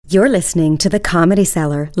You're listening to The Comedy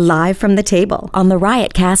Cellar, live from the table on the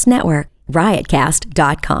Riotcast Network,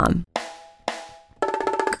 riotcast.com.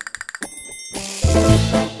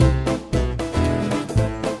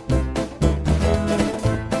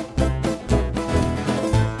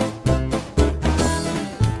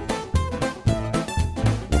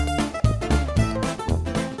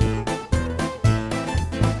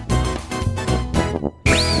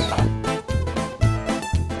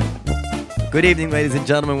 Good evening, ladies and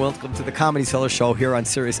gentlemen. Welcome to the Comedy Cellar Show here on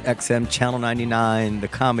Sirius XM Channel 99, the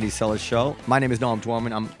Comedy Cellar Show. My name is Noam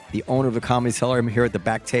Dwarman. I'm the owner of the Comedy Cellar. I'm here at the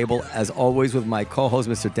back table, as always, with my co-host,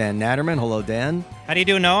 Mr. Dan Natterman. Hello, Dan. How do you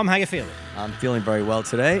do, Noam? How you feeling? I'm feeling very well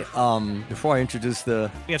today. Before I introduce We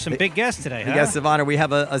have some big guests today, the guest of honor, we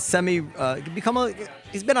have a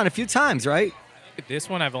he's been on a few times, right? This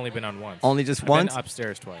one I've only been on once. Only just I've once? been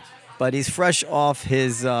upstairs twice. But he's fresh off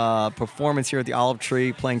his performance here at the Olive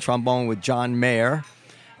Tree, playing trombone with John Mayer,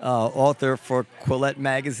 author for Quillette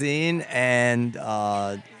Magazine and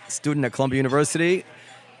student at Columbia University,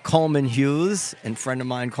 Coleman Hughes, and friend of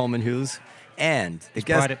mine, Coleman Hughes. And the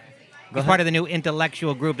guest... He's part of the new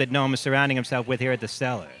intellectual group that Noam is surrounding himself with here at the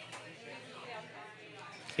Cellar.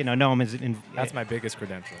 You know, Noam is... That's my biggest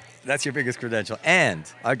credential. That's your biggest credential.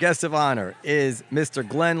 And our guest of honor is Mr.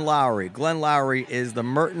 Glenn Loury. Glenn Loury is the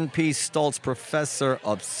Merton P. Stoltz Professor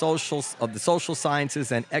of the Social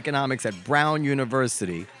Sciences and Economics at Brown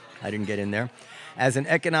University. I didn't get in there. As an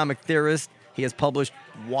economic theorist, he has published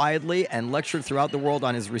widely and lectured throughout the world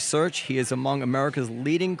on his research. He is among America's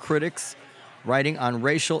leading critics writing on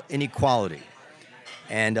racial inequality.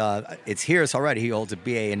 And it's already. He holds a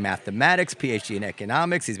BA in mathematics, PhD in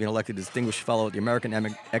economics. He's been elected Distinguished Fellow at the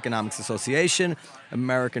American Economics Association,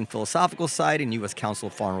 American Philosophical Society, and U.S. Council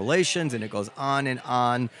of Foreign Relations, and it goes on and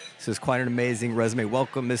on. This is quite an amazing resume.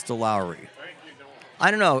 Welcome, Mr. Loury.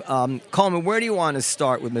 I don't know, Coleman, where do you want to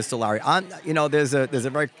start with Mr. Loury? There's a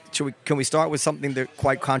very. Can we start with something that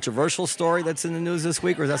quite controversial story that's in the news this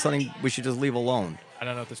week, or is that something we should just leave alone? I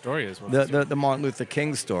don't know what the story is. The Martin Luther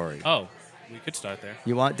King story. Oh. We could start there.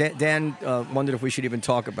 You want Dan wondered if we should even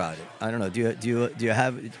talk about it. I don't know. Do you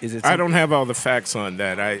have? Is it? I don't have all the facts on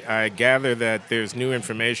that. I gather that there's new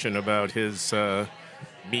information about his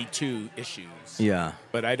Me Too issues. Yeah.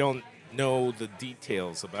 But I don't know the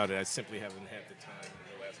details about it. I simply haven't had the time in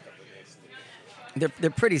the last couple of days. They're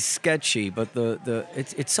pretty sketchy, but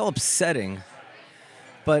it's so upsetting.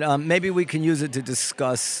 But maybe we can use it to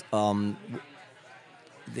discuss. Well,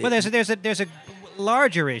 there's a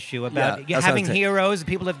larger issue about having heroes.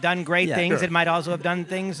 People have done great things that might also have done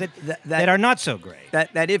things that are not so great.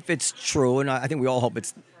 That if it's true, and I think we all hope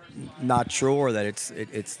it's not true, or that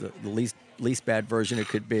it's the least bad version it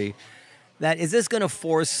could be. That is this going to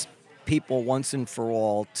force people once and for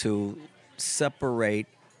all to separate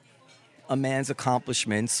a man's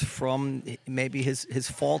accomplishments from maybe his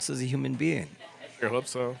faults as a human being? I sure hope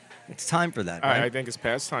so. It's time for that, right? I think it's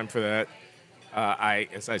past time for that.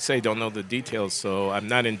 As I say, don't know the details, so I'm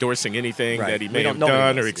not endorsing anything that he may have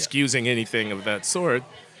done or excusing anything of that sort.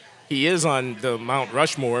 He is on the Mount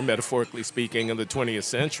Rushmore, metaphorically speaking, of the 20th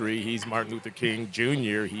century. He's Martin Luther King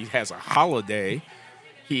Jr. He has a holiday.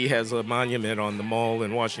 He has a monument on the Mall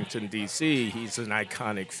in Washington, D.C. He's an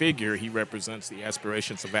iconic figure. He represents the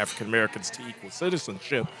aspirations of African Americans to equal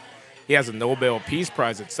citizenship. He has a Nobel Peace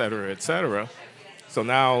Prize, et cetera, et cetera. So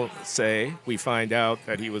now, we find out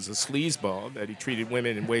that he was a sleazeball, that he treated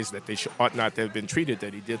women in ways that they ought not to have been treated,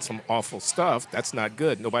 that he did some awful stuff. That's not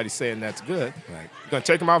good. Nobody's saying that's good. Right. You going to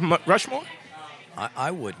take him off Rushmore? I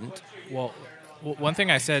wouldn't. Well, one thing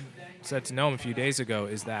I said to Noam a few days ago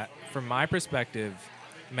is that, from my perspective,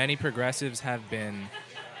 many progressives have been,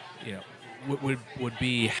 would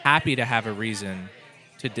be happy to have a reason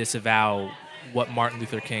to disavow what Martin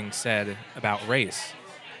Luther King said about race,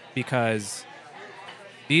 because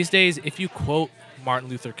these days, if you quote Martin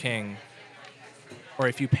Luther King, or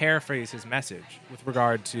if you paraphrase his message with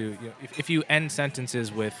regard to, if you end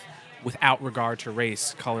sentences without regard to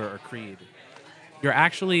race, color, or creed, you're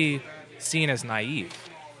actually seen as naive.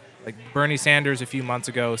 Like Bernie Sanders a few months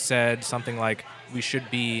ago said something like, we should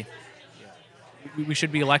be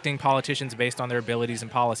electing politicians based on their abilities and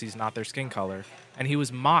policies, not their skin color. And he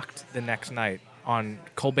was mocked the next night on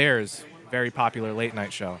Colbert's very popular late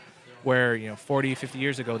night show, where 40, 50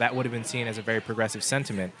 years ago that would have been seen as a very progressive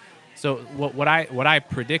sentiment. So what I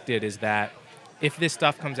predicted is that if this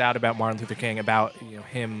stuff comes out about Martin Luther King, about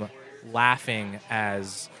him laughing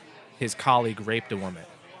as his colleague raped a woman,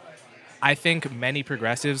 I think many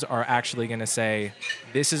progressives are actually going to say,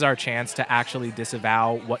 this is our chance to actually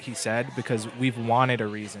disavow what he said, because we've wanted a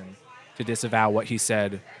reason to disavow what he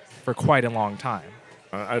said for quite a long time.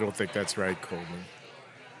 I don't think that's right, Coleman.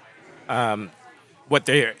 What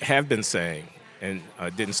they have been saying, and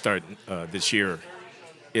didn't start this year,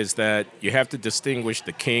 is that you have to distinguish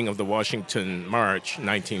the king of the Washington March,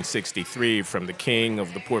 1963, from the king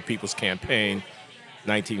of the Poor People's Campaign,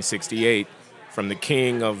 1968, from the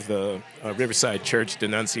king of the Riverside Church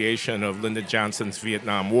denunciation of Lyndon Johnson's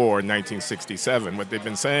Vietnam War, 1967. What they've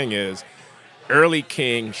been saying is early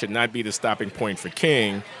King should not be the stopping point for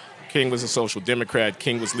King. King was a social democrat.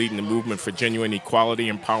 King was leading the movement for genuine equality,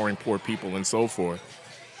 empowering poor people, and so forth.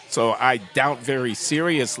 So I doubt very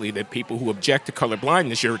seriously that people who object to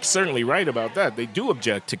colorblindness, you're certainly right about that, they do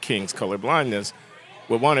object to King's colorblindness,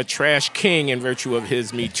 would want to trash King in virtue of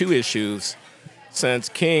his Me Too issues, since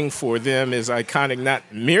King for them is iconic not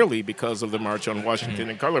merely because of the March on Washington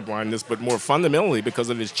and colorblindness, but more fundamentally because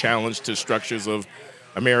of his challenge to structures of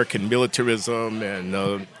American militarism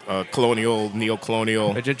and colonial,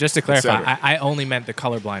 neo-colonial. But just to clarify, I only meant the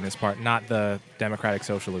colorblindness part, not the democratic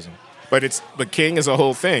socialism. But King is a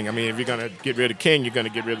whole thing. I mean, if you're going to get rid of King, you're going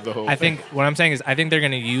to get rid of the whole thing. I think what I'm saying is I think they're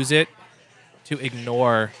going to use it to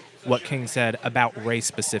ignore what King said about race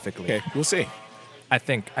specifically. Okay, we'll see. I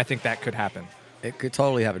think that could happen. It could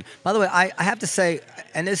totally happen. By the way, I have to say,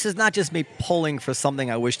 and this is not just me pulling for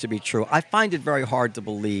something I wish to be true, I find it very hard to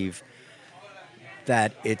believe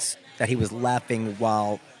that he was laughing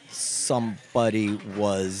while somebody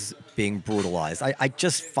was being brutalized. I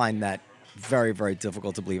just find that very, very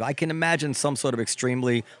difficult to believe. I can imagine some sort of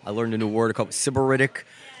extremely, I learned a new word called sybaritic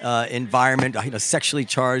environment, sexually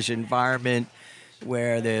charged environment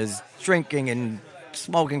where there's drinking and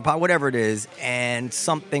smoking pot, whatever it is, and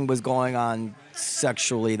something was going on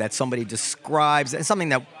sexually that somebody describes, and something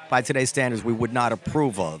that by today's standards we would not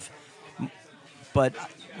approve of. But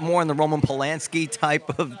more in the Roman Polanski type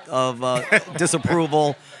of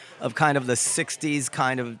disapproval of kind of the 60s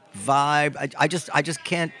kind of vibe. I just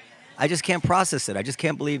can't process it. I just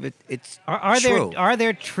can't believe it's true. Are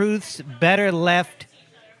there truths better left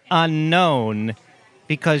unknown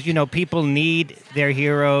because, people need their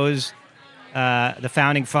heroes? The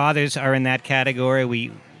founding fathers are in that category.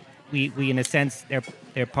 We in a sense,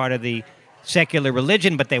 they're part of the secular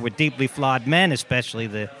religion, but they were deeply flawed men, especially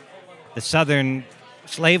the Southern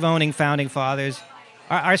slave-owning founding fathers.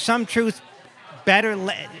 Are some truths better?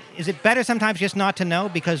 Is it better sometimes just not to know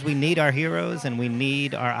because we need our heroes and we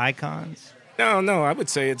need our icons? No, I would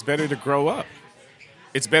say it's better to grow up.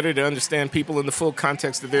 It's better to understand people in the full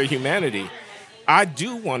context of their humanity. I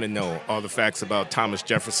do want to know all the facts about Thomas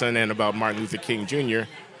Jefferson and about Martin Luther King Jr.,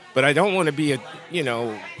 but I don't want to be an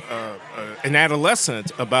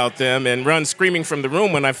adolescent about them and run screaming from the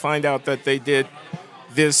room when I find out that they did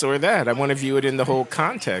this or that. I want to view it in the whole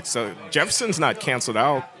context. So Jefferson's not canceled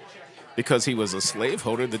out because he was a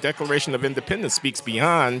slaveholder. The Declaration of Independence speaks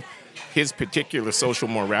beyond his particular social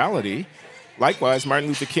morality. Likewise, Martin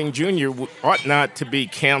Luther King Jr. ought not to be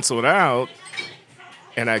canceled out.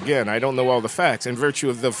 And again, I don't know all the facts, in virtue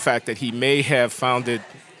of the fact that he may have found it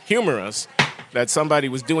humorous that somebody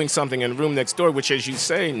was doing something in the room next door, which, as you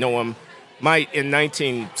say, Noam, might in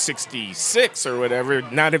 1966 or whatever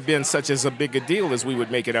not have been such as a big a deal as we would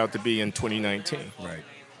make it out to be in 2019. Right.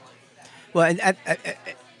 Well, and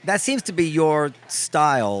that seems to be your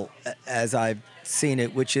style, as I've seen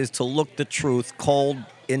it, which is to look the truth cold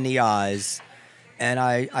in the eyes. And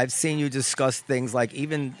I've seen you discuss things like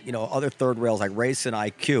even, other third rails like race and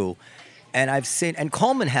IQ. And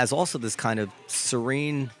Coleman has also this kind of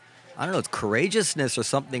serene, I don't know, it's courageousness or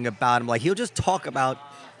something about him. Like he'll just talk about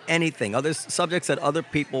anything, other subjects that other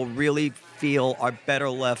people really feel are better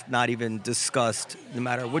left not even discussed, no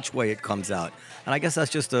matter which way it comes out. And I guess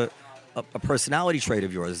that's just a personality trait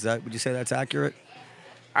of yours. Would you say that's accurate?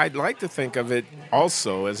 I'd like to think of it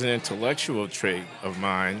also as an intellectual trait of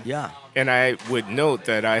mine. Yeah. And I would note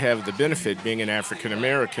that I have the benefit, being an African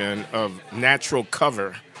American, of natural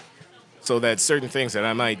cover, so that certain things that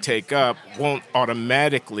I might take up won't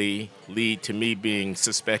automatically lead to me being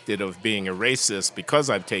suspected of being a racist because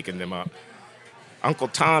I've taken them up. Uncle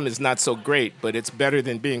Tom is not so great, but it's better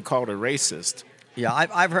than being called a racist. Yeah,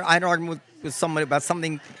 I had an argument with somebody about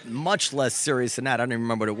something much less serious than that. I don't even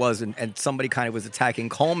remember what it was, and somebody kind of was attacking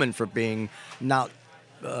Coleman for being not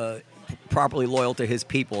properly loyal to his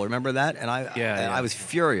people. Remember that? And I was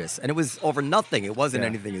furious, and it was over nothing. It wasn't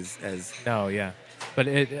anything as. No, yeah, but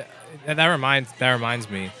that reminds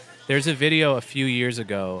me. There's a video a few years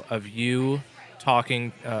ago of you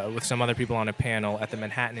talking with some other people on a panel at the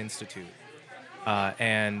Manhattan Institute,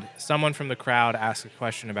 and someone from the crowd asked a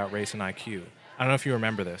question about race and IQ. I don't know if you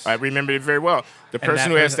remember this. I remember it very well. The person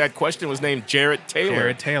who asked that question was named Jared Taylor.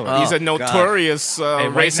 Jared Taylor. He's a notorious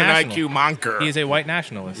race and IQ monker. He is a white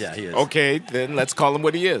nationalist. Yeah, he is. Okay, then let's call him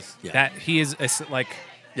what he is. Yeah. That he is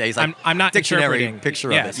Yeah, he's like I'm not dictionary interpreting.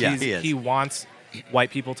 picture Yes, of it. Yeah, he is. He wants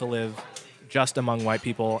white people to live just among white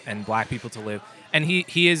people and black people to live. And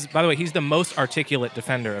he is, by the way, he's the most articulate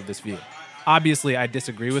defender of this view. Obviously, I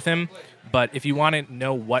disagree with him, but if you want to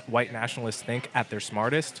know what white nationalists think at their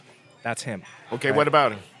smartest, that's him. Okay, right? What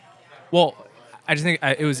about him? Well, I just think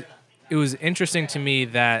it was interesting to me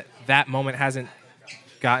that moment hasn't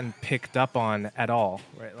gotten picked up on at all.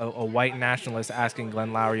 Right? A white nationalist asking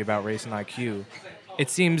Glenn Loury about race and IQ. It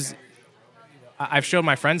seems I've showed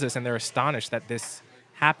my friends this, and they're astonished that this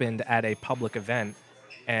happened at a public event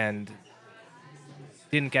and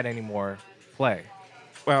didn't get any more play.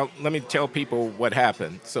 Well, let me tell people what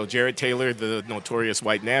happened. So Jared Taylor, the notorious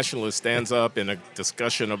white nationalist, stands up in a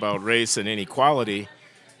discussion about race and inequality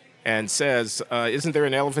and says, isn't there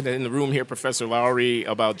an elephant in the room here, Professor Loury,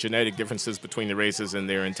 about genetic differences between the races and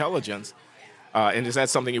their intelligence? And is that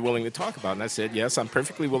something you're willing to talk about? And I said, yes, I'm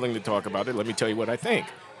perfectly willing to talk about it. Let me tell you what I think.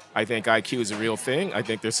 I think IQ is a real thing. I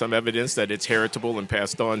think there's some evidence that it's heritable and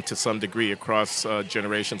passed on to some degree across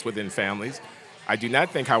generations within families. I do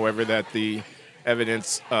not think, however, that the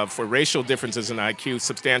evidence for racial differences in IQ is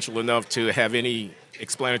substantial enough to have any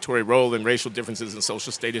explanatory role in racial differences in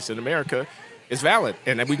social status in America is valid.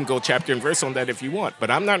 And we can go chapter and verse on that if you want.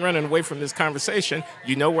 But I'm not running away from this conversation.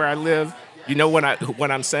 You know where I live. You know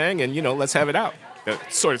what I'm saying. And, let's have it out.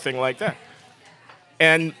 Sort of thing like that.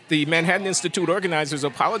 And the Manhattan Institute organizers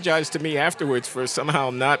apologized to me afterwards for somehow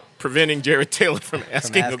not preventing Jared Taylor from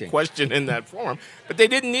asking a question in that forum. But they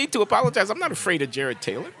didn't need to apologize. I'm not afraid of Jared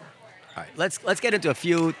Taylor. All right, let's get into a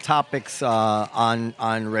few topics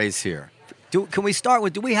on race here. Can we start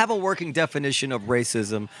with, do we have a working definition of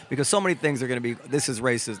racism? Because so many things are going to be, this is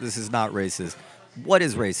racist, this is not racist. What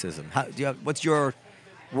is racism? What's your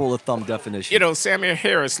rule of thumb definition? Samuel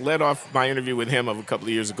Harris led off my interview with him of a couple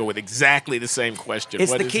of years ago with exactly the same question.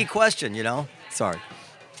 It's the key question, Sorry.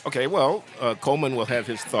 Okay, well, Coleman will have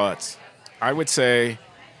his thoughts. I would say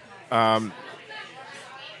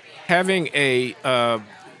having a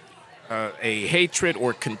hatred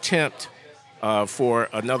or contempt for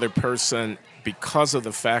another person because of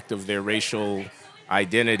the fact of their racial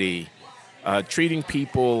identity, treating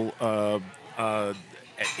people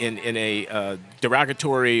in a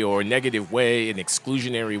derogatory or negative way, an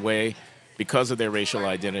exclusionary way, because of their racial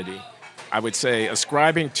identity. I would say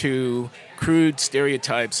ascribing to crude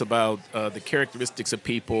stereotypes about the characteristics of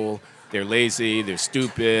people. They're lazy, they're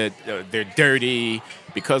stupid, they're dirty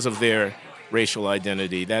because of their racial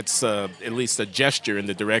identity. That's at least a gesture in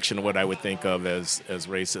the direction of what I would think of as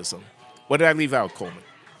racism. What did I leave out, Coleman?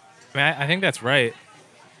 I think that's right.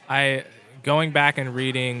 Going back and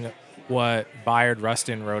reading what Bayard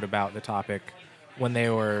Rustin wrote about the topic when they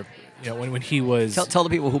were, when he was... Tell the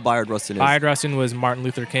people who Bayard Rustin is. Bayard Rustin was Martin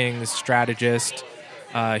Luther King's strategist.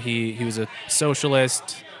 He was a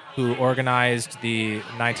socialist who organized the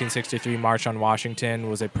 1963 March on Washington,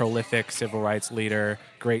 was a prolific civil rights leader,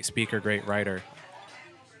 great speaker, great writer.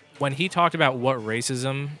 When he talked about what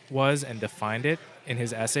racism was and defined it in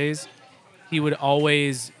his essays, he would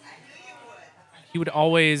always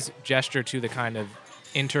gesture to the kind of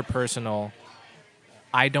interpersonal,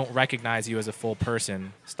 I don't recognize you as a full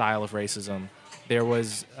person style of racism. There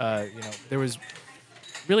was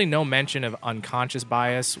really no mention of unconscious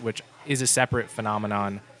bias, which is a separate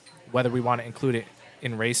phenomenon. Whether we want to include it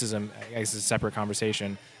in racism, I guess, is a separate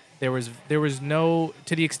conversation. There was no,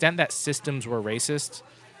 to the extent that systems were racist,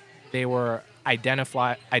 they were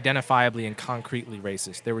identifiably and concretely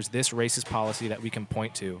racist. There was this racist policy that we can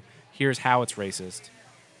point to. Here's how it's racist.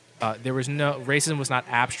 Racism was not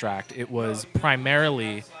abstract. It was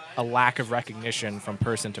primarily a lack of recognition from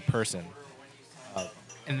person to person.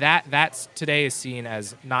 And that's today is seen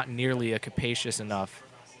as not nearly a capacious enough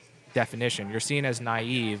definition. You're seen as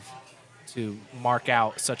naive to mark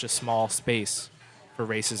out such a small space for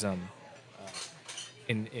racism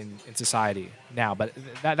in society now. But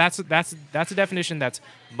that's a definition that's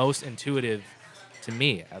most intuitive to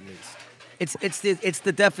me, at least. It's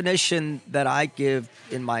the definition that I give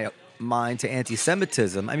in my mind to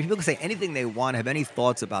anti-Semitism. I mean, people can say anything they want, have any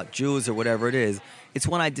thoughts about Jews or whatever it is. It's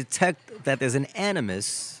when I detect that there's an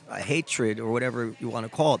animus, a hatred, or whatever you want to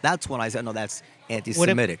call it. That's when I say, no, that's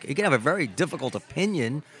anti-Semitic. You can have a very difficult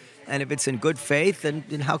opinion, and if it's in good faith, then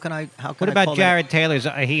how can I? What about Jared Taylor's?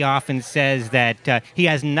 He often says that he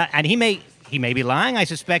has not, and he may be lying. I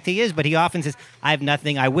suspect he is, but he often says, "I have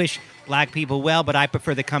nothing. I wish black people well, but I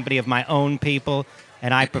prefer the company of my own people,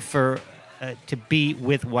 and I prefer to be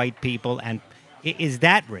with white people." And is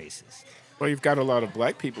that racist? Well, you've got a lot of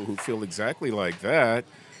black people who feel exactly like that.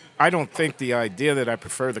 I don't think the idea that I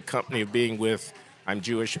prefer the company of being with, I'm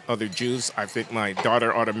Jewish, other Jews. I think my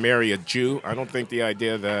daughter ought to marry a Jew. I don't think the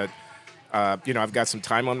idea that, I've got some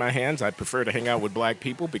time on my hands. I prefer to hang out with black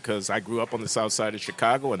people because I grew up on the south side of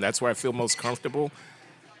Chicago, and that's where I feel most comfortable.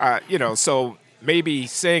 So maybe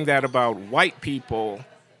saying that about white people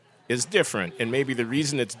is different. And maybe the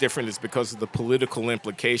reason it's different is because of the political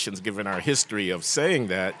implications given our history of saying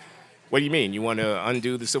that. What do you mean? You want to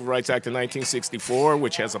undo the Civil Rights Act of 1964,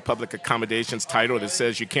 which has a public accommodations title that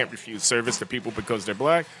says you can't refuse service to people because they're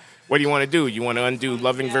black? What do you want to do? You want to undo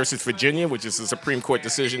Loving versus Virginia, which is a Supreme Court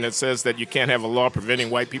decision that says that you can't have a law preventing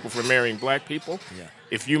white people from marrying black people? Yeah.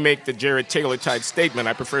 If you make the Jared Taylor type statement,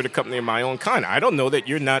 I prefer to accompany my own kind. I don't know that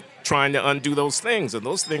you're not trying to undo those things. And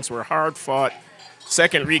those things were hard fought,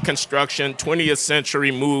 second Reconstruction, 20th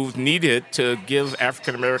century moves needed to give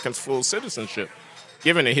African Americans full citizenship.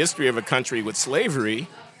 Given a history of a country with slavery,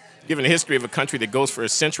 given a history of a country that goes for a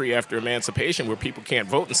century after emancipation where people can't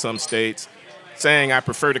vote in some states, saying I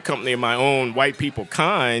prefer to accompany my own white people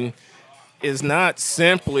kind is not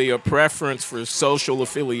simply a preference for social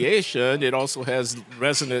affiliation. It also has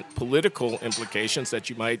resonant political implications that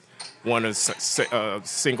you might want to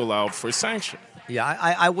single out for sanction. Yeah,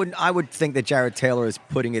 I would think that Jared Taylor is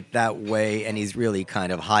putting it that way, and he's really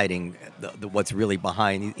kind of hiding what's really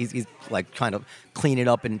behind. He's like trying to clean it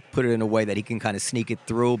up and put it in a way that he can kind of sneak it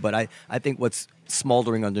through. But I think what's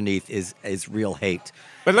smoldering underneath is real hate.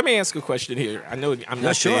 But let me ask a question here. I know I'm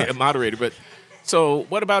not a moderator, but so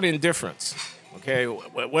what about indifference? Okay,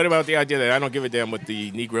 what about the idea that I don't give a damn what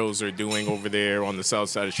the Negroes are doing over there on the south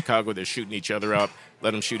side of Chicago? They're shooting each other up.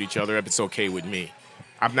 Let them shoot each other up. It's okay with me.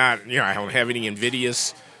 I'm not, I don't have any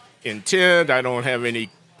invidious intent. I don't have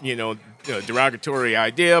any, derogatory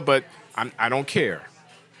idea, but I don't care.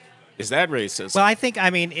 Is that racist? Well,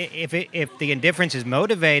 if the indifference is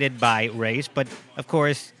motivated by race, but of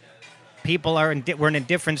course, people we're an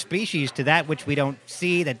indifferent species to that which we don't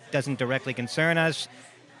see, that doesn't directly concern us.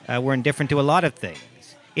 We're indifferent to a lot of things.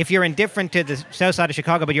 If you're indifferent to the south side of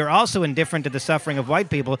Chicago, but you're also indifferent to the suffering of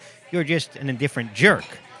white people, you're just an indifferent jerk,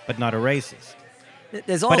 but not a racist.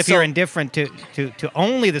 But if you're indifferent to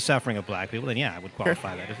only the suffering of black people, then yeah, I would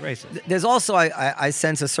qualify that as racist. There's also, I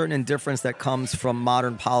sense a certain indifference that comes from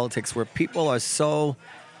modern politics where people are so,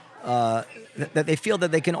 that they feel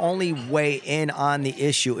that they can only weigh in on the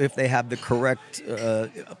issue if they have the correct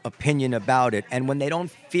opinion about it. And when they don't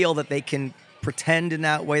feel that they can pretend in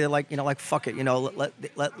that way, they're like, fuck it,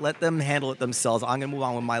 let them handle it themselves. I'm going to move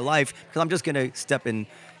on with my life because I'm just going to step in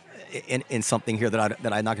something here that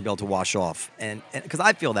I'm not going to be able to wash off. And because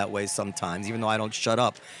I feel that way sometimes, even though I don't shut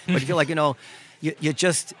up. But you feel like,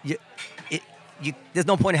 there's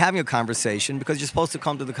no point in having a conversation because you're supposed to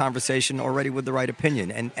come to the conversation already with the right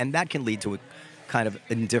opinion. And that can lead to a kind of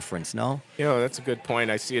indifference, no? That's a good point.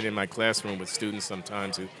 I see it in my classroom with students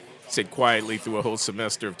sometimes who sit quietly through a whole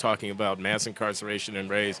semester of talking about mass incarceration and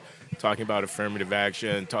race, talking about affirmative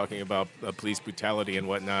action, talking about police brutality and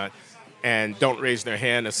whatnot, and don't raise their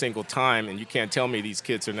hand a single time. And you can't tell me these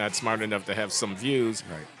kids are not smart enough to have some views,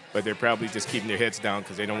 right, but they're probably just keeping their heads down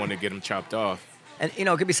because they don't want to get them chopped off. And, it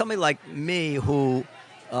could be somebody like me who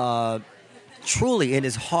truly in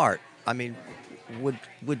his heart, would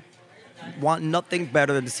want nothing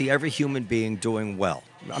better than to see every human being doing well.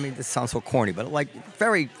 This sounds so corny, but like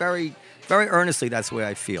very, very, very earnestly, that's the way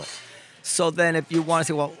I feel. So then if you want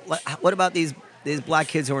to say, well, what about these black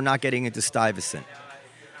kids who are not getting into Stuyvesant?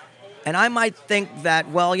 And I might think that,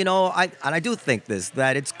 I do think this,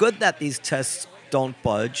 that it's good that these tests don't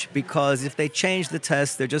budge because if they change the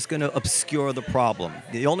test, they're just going to obscure the problem.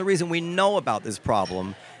 The only reason we know about this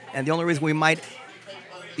problem and the only reason we might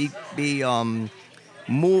be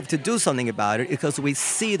moved to do something about it is because we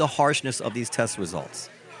see the harshness of these test results.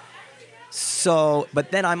 So, but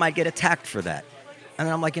then I might get attacked for that. And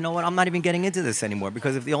then I'm like, I'm not even getting into this anymore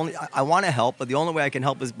because I want to help, but the only way I can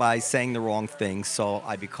help is by saying the wrong thing, so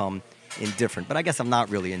I become indifferent. But I guess I'm not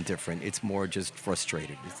really indifferent. It's more just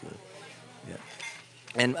frustrated.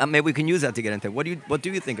 And maybe we can use that to get into what do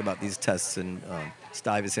you think about these tests and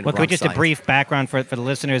Stuyvesant? Well, could we just a brief background for the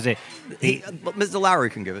listeners? But Mr. Loury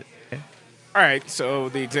can give it. Okay. All right, so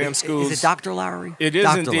the exam schools... Is it Dr. Loury? It is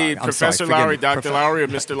Dr. indeed. Loury. Professor Loury, Dr. Loury, or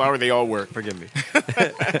Mr. Loury, they all work. Forgive me.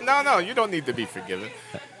 No, you don't need to be forgiven.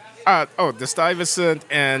 The Stuyvesant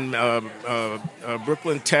and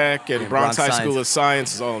Brooklyn Tech and Bronx High School of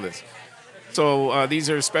Science is all this. So these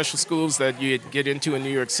are special schools that you get into in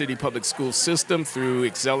New York City public school system through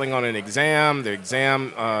excelling on an exam. The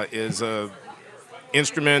exam is an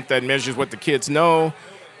instrument that measures what the kids know.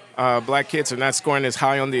 Black kids are not scoring as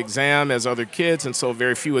high on the exam as other kids, and so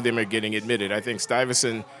very few of them are getting admitted. I think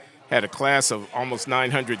Stuyvesant had a class of almost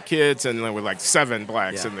 900 kids, and there were like 7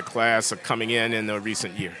 blacks in the class coming in the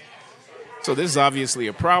recent year. So this is obviously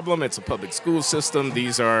a problem. It's a public school system.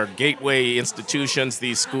 These are gateway institutions,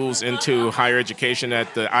 these schools into higher education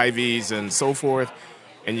at the Ivies and so forth.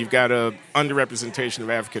 And you've got a underrepresentation of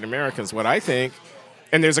African Americans. What I think,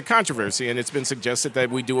 and there's a controversy, and it's been suggested that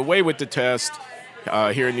we do away with the test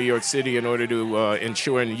here in New York City in order to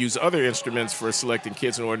ensure and use other instruments for selecting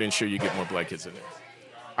kids in order to ensure you get more black kids in there.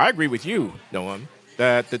 I agree with you, Noam,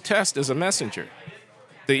 that the test is a messenger.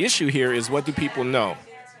 The issue here is, what do people know?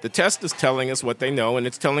 The test is telling us what they know, and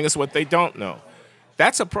it's telling us what they don't know.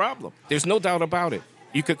 That's a problem. There's no doubt about it.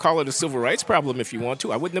 You could call it a civil rights problem if you want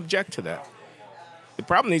to. I wouldn't object to that. The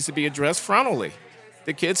problem needs to be addressed frontally.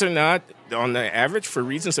 The kids are not, on the average, for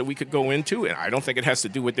reasons that we could go into, and I don't think it has to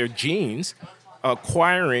do with their genes,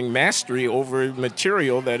 acquiring mastery over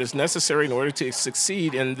material that is necessary in order to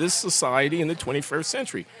succeed in this society in the 21st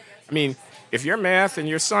century. I mean, if your math and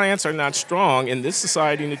your science are not strong in this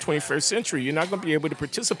society in the 21st century, you're not going to be able to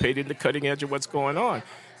participate in the cutting edge of what's going on.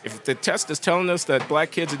 If the test is telling us that black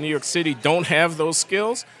kids in New York City don't have those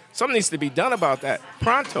skills, something needs to be done about that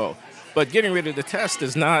pronto. But getting rid of the test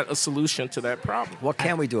is not a solution to that problem. What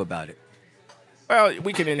can we do about it? Well,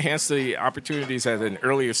 we can enhance the opportunities at an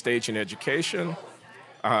earlier stage in education.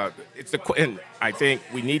 And I think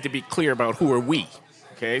we need to be clear about who are we.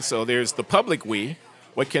 Okay, so there's the public we.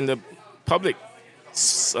 What can the public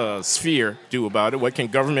sphere do about it? What can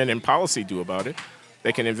government and policy do about it?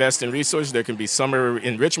 They can invest in resources. There can be summer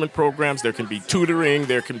enrichment programs. There can be tutoring.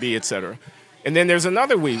 There can be et cetera. And then there's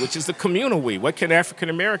another we, which is the communal we. What can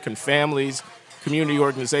African-American families, community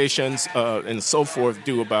organizations, and so forth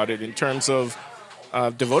do about it in terms of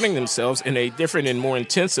devoting themselves in a different and more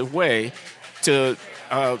intensive way to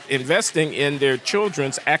investing in their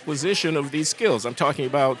children's acquisition of these skills? I'm talking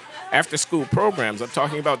about after-school programs. I'm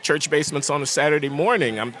talking about church basements on a Saturday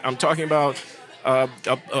morning. I'm talking about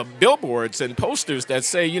billboards and posters that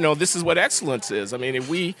say, this is what excellence is. I mean, if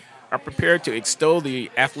we are prepared to extol the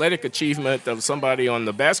athletic achievement of somebody on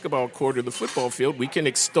the basketball court or the football field, we can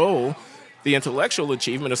extol the intellectual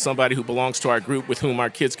achievement of somebody who belongs to our group with whom our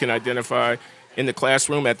kids can identify in the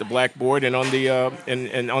classroom, at the blackboard, and on the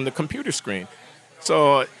and on the computer screen.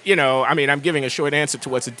 So, I'm giving a short answer to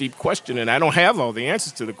what's a deep question, and I don't have all the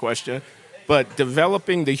answers to the question, but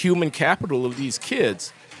developing the human capital of these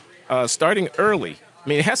kids, starting early.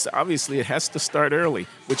 It has to start early,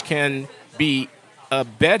 which can be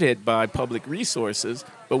abetted by public resources,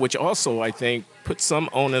 but which also, I think, puts some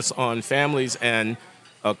onus on families and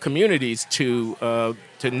communities to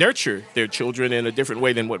nurture their children in a different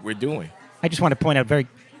way than what we're doing. I just want to point out very,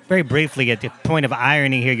 very briefly, at the point of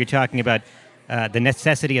irony here, you're talking about the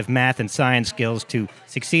necessity of math and science skills to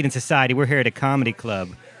succeed in society. We're here at a comedy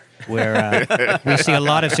club where we see a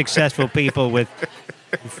lot of successful people with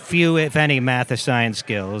few, if any, math or science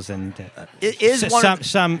skills, and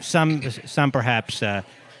some perhaps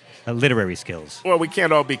literary skills. Well, we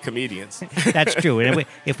can't all be comedians. That's true. And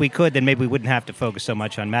if we could, then maybe we wouldn't have to focus so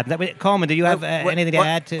much on math. Coleman, do you have anything to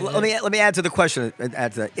add to? Let me add to the question.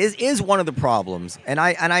 Add to that. Is one of the problems, and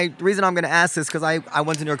the reason I'm going to ask this because I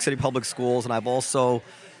went to New York City public schools, and I've also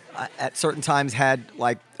at certain times had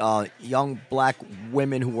young black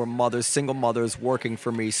women who were mothers, single mothers, working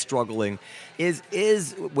for me, struggling.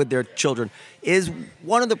 Is with their children. Is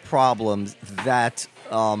one of the problems that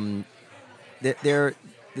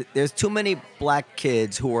there's too many black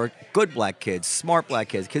kids who are good black kids, smart black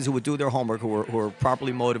kids who would do their homework, who are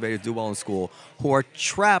properly motivated to do well in school, who are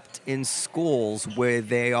trapped in schools where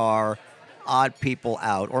they are odd people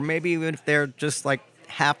out, or maybe even if they're just like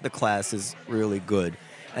half the class is really good,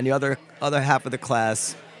 and the other half of the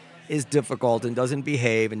class is difficult and doesn't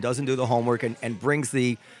behave and doesn't do the homework and brings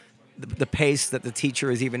the pace that the teacher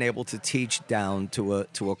is even able to teach down to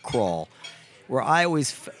a crawl. Where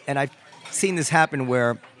I've seen this happen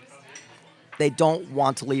where they don't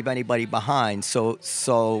want to leave anybody behind.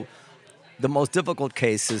 So the most difficult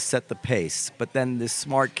cases set the pace, but then the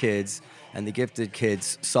smart kids and the gifted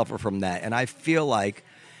kids suffer from that. And I feel like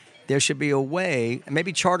there should be a way, and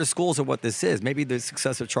maybe charter schools are what this is. Maybe the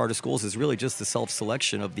success of charter schools is really just the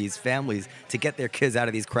self-selection of these families to get their kids out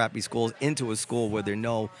of these crappy schools into a school where they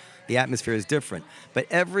know the atmosphere is different. But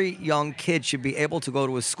every young kid should be able to go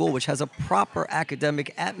to a school which has a proper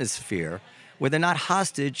academic atmosphere where they're not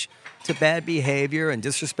hostage to bad behavior and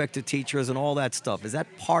disrespect to teachers and all that stuff. Is that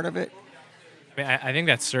part of it? I think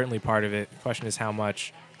that's certainly part of it. The question is how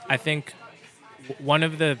much. I think one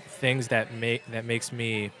of the things that makes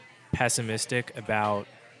me pessimistic about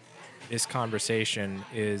this conversation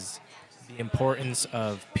is the importance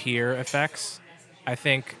of peer effects. I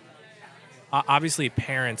think obviously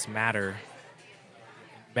parents matter in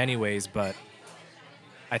many ways, but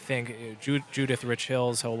I think Judith Rich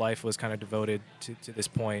Hill's whole life was kind of devoted to this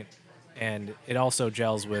point, and it also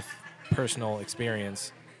gels with personal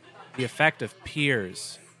experience. The effect of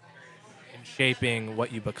peers in shaping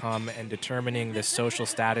what you become and determining the social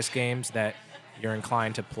status games that you're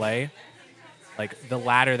inclined to play, like the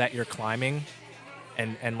ladder that you're climbing,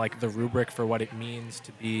 and like the rubric for what it means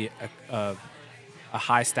to be a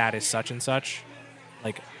high status such and such,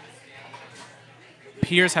 like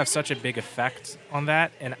peers have such a big effect on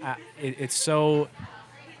that, and it's so.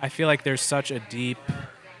 I feel like there's such a deep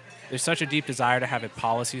desire to have a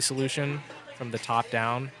policy solution from the top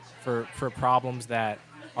down for problems that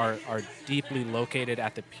are deeply located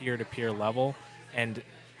at the peer-to-peer level, and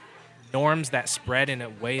norms that spread in a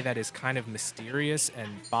way that is kind of mysterious and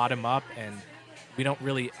bottom up, and we don't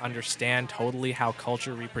really understand totally how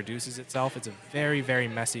culture reproduces itself. It's a very, very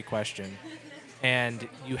messy question, and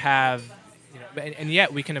you have, and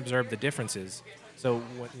yet we can observe the differences. So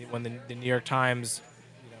when the New York Times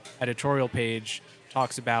editorial page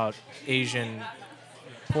talks about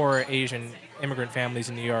poor Asian immigrant families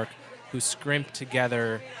in New York who scrimp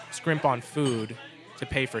on food to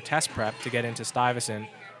pay for test prep to get into Stuyvesant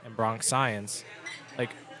and Bronx Science, like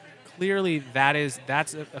clearly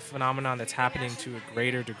that's a phenomenon that's happening to a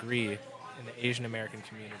greater degree in the Asian American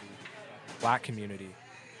community, Black community,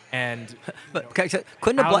 and but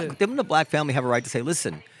didn't the Black family have a right to say,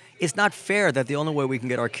 listen, it's not fair that the only way we can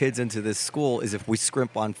get our kids into this school is if we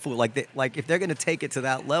scrimp on food. Like if they're going to take it to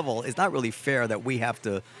that level, it's not really fair that we have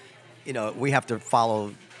to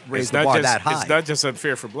raise the bar that high. It's not just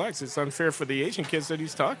unfair for Blacks; it's unfair for the Asian kids that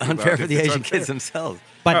he's talking about. Unfair for the Asian kids themselves.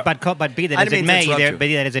 But be that as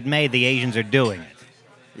it may, the Asians are doing it.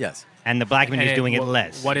 Yes. And the Black community is doing it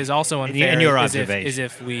less. What is also unfair is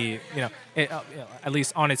if we, at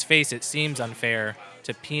least on its face, it seems unfair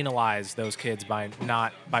to penalize those kids by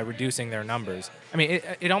reducing their numbers. I mean,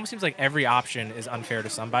 it almost seems like every option is unfair to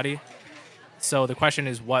somebody. So the question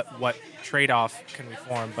is, what trade-off can we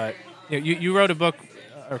form? But you wrote a book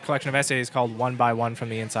or collection of essays called "One by One from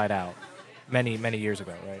the Inside Out" many, many years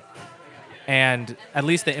ago, right? And at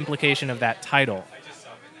least the implication of that title,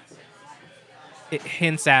 it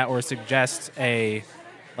hints at or suggests a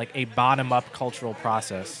bottom-up cultural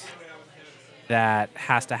process that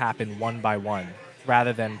has to happen one by one,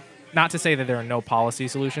 rather than, not to say that there are no policy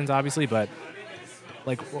solutions, obviously, but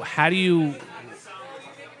like how do you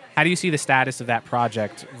see the status of that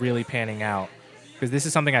project really panning out? Because this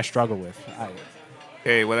is something I struggle with.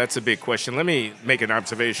 Okay, well, that's a big question. Let me make an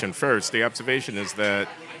observation first. The observation is that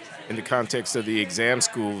in the context of the exam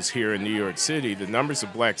schools here in New York City, the numbers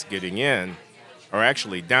of Blacks getting in are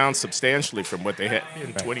actually down substantially from what they had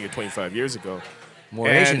been 20 or 25 years ago. More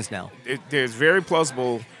Asians now. There's very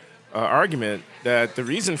plausible argument that the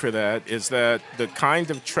reason for that is that the kind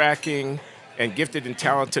of tracking and gifted and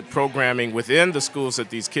talented programming within the schools that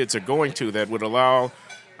these kids are going to that would allow,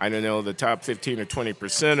 I don't know, the top 15 or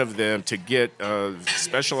 20% of them to get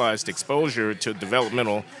specialized exposure to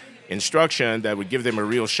developmental instruction that would give them a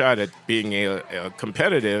real shot at being a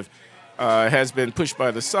competitive has been pushed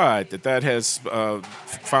by the side. That has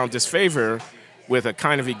found disfavor with a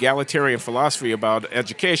kind of egalitarian philosophy about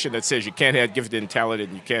education that says you can't have gifted and talented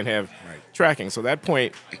and you can't have tracking. So that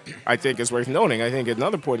point, I think, is worth noting. I think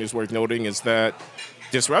another point is worth noting is that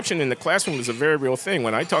disruption in the classroom is a very real thing.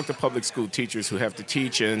 When I talk to public school teachers who have to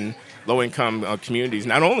teach in low-income communities,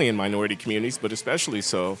 not only in minority communities, but especially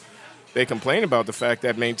so, they complain about the fact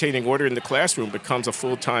that maintaining order in the classroom becomes a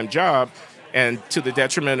full-time job, and to the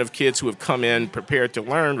detriment of kids who have come in prepared to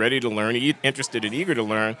learn, ready to learn, interested and eager to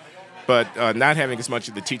learn, but not having as much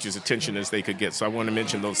of the teacher's attention as they could get. So I want to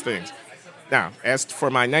mention those things. Now, as for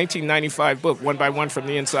my 1995 book, One by One from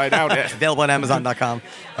the Inside Out, available on Amazon.com,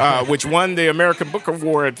 which won the American Book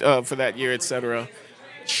Award for that year, et cetera.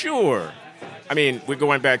 Sure. I mean, we're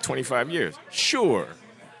going back 25 years. Sure.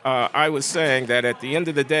 I was saying that at the end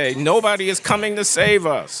of the day, nobody is coming to save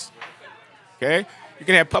us. Okay? You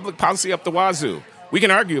can have public policy up the wazoo. We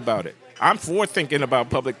can argue about it. I'm for thinking about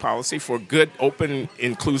public policy, for good, open,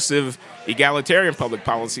 inclusive, egalitarian public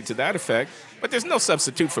policy to that effect. But there's no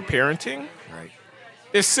substitute for parenting. Right.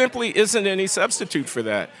 There simply isn't any substitute for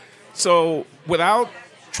that. So without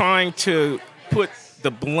trying to put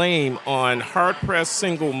the blame on hard-pressed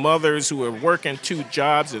single mothers who are working 2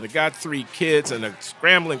 jobs and have got 3 kids and are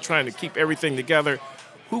scrambling trying to keep everything together,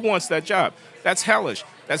 who wants that job? That's hellish.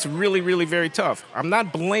 That's really, really very tough. I'm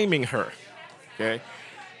not blaming her, okay?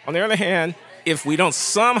 On the other hand, if we don't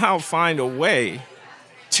somehow find a way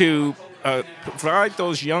to provide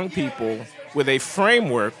those young people with a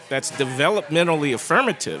framework that's developmentally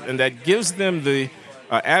affirmative and that gives them the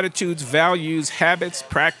attitudes, values, habits,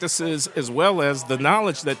 practices, as well as the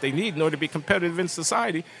knowledge that they need in order to be competitive in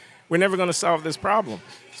society, we're never going to solve this problem.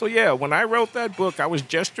 So yeah, when I wrote that book, I was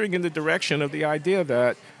gesturing in the direction of the idea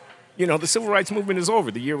that, the civil rights movement is over.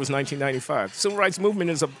 The year was 1995. The civil rights movement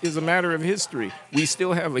is a matter of history. We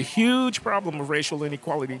still have a huge problem of racial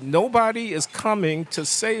inequality. Nobody is coming to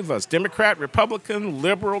save us. Democrat, Republican,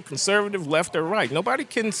 liberal, conservative, left or right. Nobody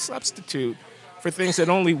can substitute for things that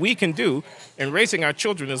only we can do, and raising our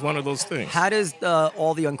children is one of those things. How does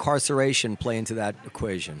all the incarceration play into that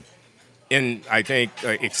equation? In, I think,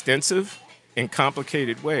 extensive and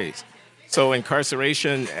complicated ways. So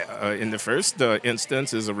incarceration, in the first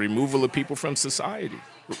instance, is a removal of people from society.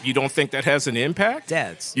 You don't think that has an impact?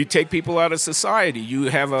 Deaths. You take people out of society. You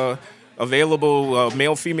have a available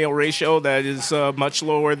male-female ratio that is much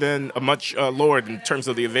lower in terms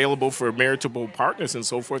of the available for maritable partners and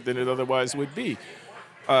so forth than it otherwise would be.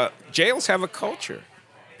 Jails have a culture.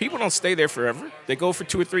 People don't stay there forever. They go for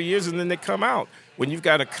 2 or 3 years and then they come out. When you've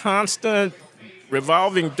got a constant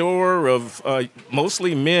revolving door of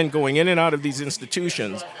mostly men going in and out of these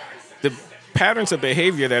institutions, the patterns of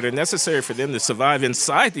behavior that are necessary for them to survive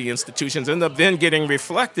inside the institutions end up then getting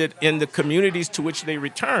reflected in the communities to which they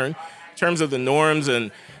return in terms of the norms.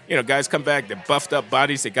 And, guys come back, they're buffed up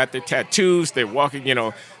bodies, they got their tattoos, they're walking,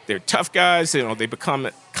 they're tough guys, they become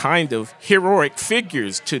kind of heroic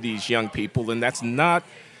figures to these young people, and that's not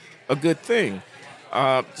a good thing.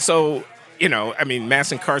 Mass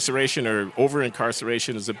incarceration or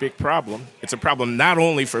over-incarceration is a big problem. It's a problem not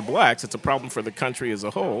only for blacks, it's a problem for the country as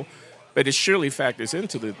a whole, but it surely factors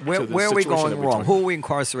into the Where are we going wrong? Who are we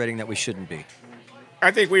incarcerating that we shouldn't be?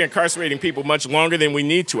 I think we're incarcerating people much longer than we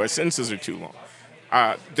need to. Our sentences are too long.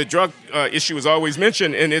 The drug issue is always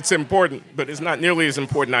mentioned, and it's important, but it's not nearly as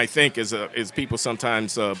important, I think, as people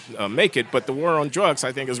sometimes make it. But the war on drugs,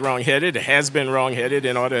 I think, is wrong-headed. It has been wrong-headed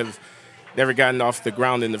and ought to have never gotten off the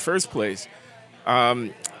ground in the first place.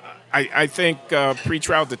 I think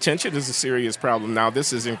pretrial detention is a serious problem. Now,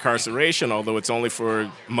 this is incarceration, although it's only for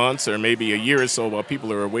months or maybe a year or so while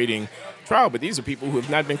people are awaiting trial. But these are people who have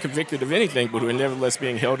not been convicted of anything but who are nevertheless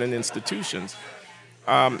being held in institutions.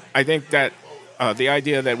 I think that the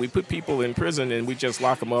idea that we put people in prison and we just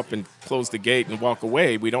lock them up and close the gate and walk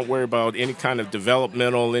away, we don't worry about any kind of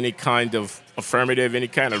developmental, any kind of affirmative, any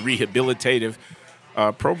kind of rehabilitative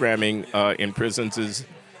programming in prisons is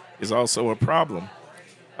also a problem.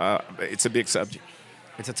 It's a big subject.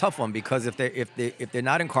 It's a tough one because if they're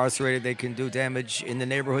not incarcerated, they can do damage in the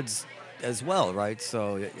neighborhoods as well, right?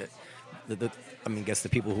 So, I guess the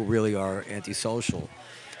people who really are antisocial.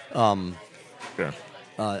 Yeah.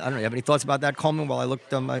 I don't know. You have any thoughts about that, Coleman? While I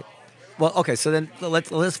looked well, okay. So then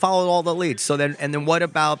let's follow all the leads. So then what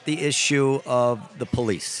about the issue of the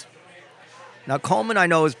police? Now, Coleman, I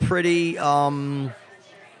know, is pretty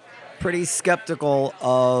skeptical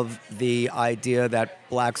of the idea that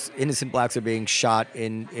innocent blacks are being shot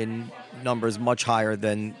in numbers much higher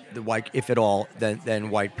than the white, if at all,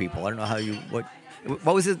 than white people. I don't know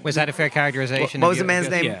what was it? Was that a fair characterization? What was the man's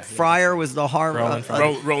name? Yeah. Fryer was the harm.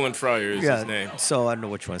 Roland Fryer is his name. So I don't know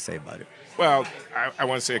what you want to say about it. Well, I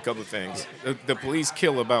want to say a couple of things. The police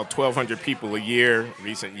kill about 1,200 people a year,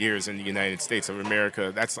 recent years in the United States of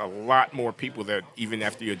America. That's a lot more people that, even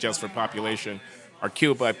after you adjust for population, are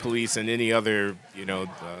killed by police in any other,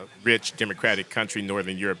 rich democratic country,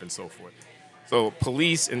 Northern Europe and so forth. So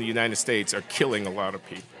police in the United States are killing a lot of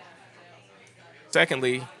people.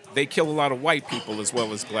 Secondly, they kill a lot of white people as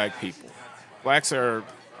well as black people. Blacks are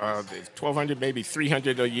 1,200, maybe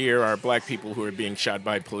 300 a year are black people who are being shot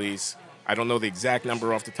by police. I don't know the exact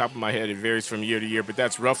number off the top of my head. It varies from year to year, but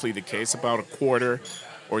that's roughly the case, about a quarter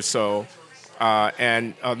or so.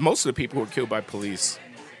 And most of the people who are killed by police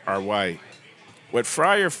are white. What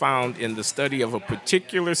Fryer found in the study of a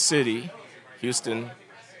particular city, Houston,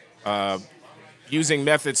 using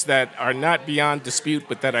methods that are not beyond dispute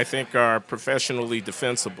but that I think are professionally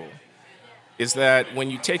defensible, is that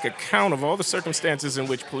when you take account of all the circumstances in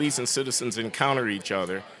which police and citizens encounter each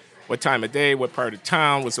other, what time of day, what part of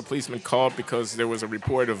town, was the policeman called because there was a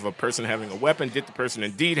report of a person having a weapon, did the person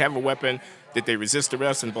indeed have a weapon, did they resist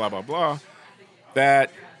arrest, and blah, blah, blah,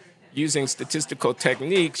 that using statistical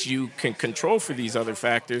techniques, you can control for these other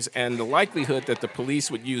factors, and the likelihood that the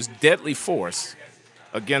police would use deadly force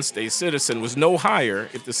against a citizen was no higher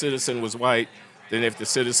if the citizen was white than if the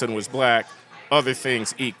citizen was black, other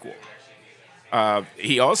things equal.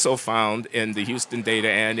 He also found in the Houston data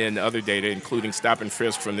and in other data, including stop and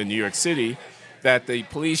frisk from the New York City, that the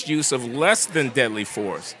police use of less than deadly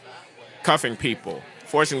force, cuffing people,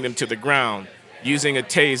 forcing them to the ground, using a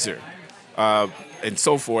taser, and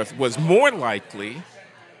so forth, was more likely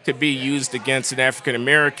to be used against an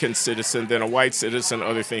African-American citizen than a white citizen,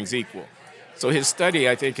 other things equal. So his study,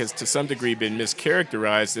 I think, has to some degree been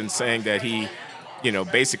mischaracterized in saying that he,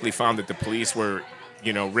 basically found that the police were,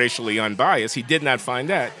 racially unbiased. He did not find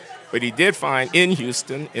that. But he did find in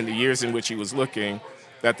Houston, in the years in which he was looking,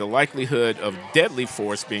 that the likelihood of deadly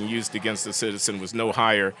force being used against the citizen was no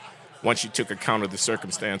higher once you took account of the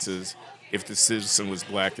circumstances if the citizen was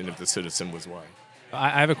black than if the citizen was white. I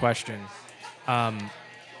have a question.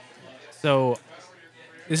 So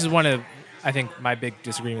this is one of, I think, my big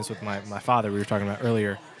disagreements with my father we were talking about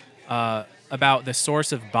earlier, about the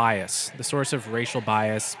source of bias, the source of racial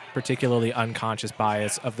bias, particularly unconscious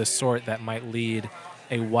bias of the sort that might lead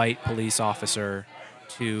a white police officer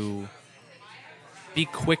to be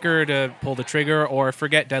quicker to pull the trigger, or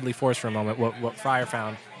forget deadly force for a moment, what Fryer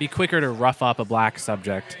found, be quicker to rough up a black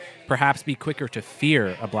subject, perhaps be quicker to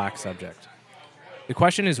fear a black subject. The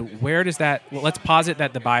question is, where does that, well, let's posit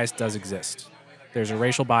that the bias does exist. There's a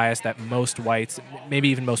racial bias that most whites, maybe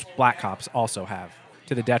even most black cops also have,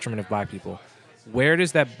 to the detriment of black people. Where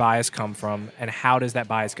does that bias come from, and how does that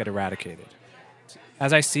bias get eradicated?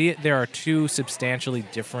 As I see it, there are two substantially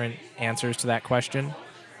different answers to that question.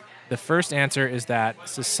 The first answer is that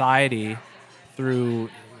society, through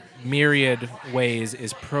myriad ways,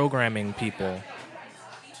 is programming people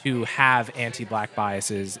to have anti-black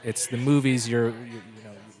biases. It's the movies you're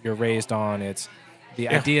raised on. It's the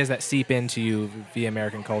ideas that seep into you via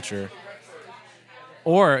American culture.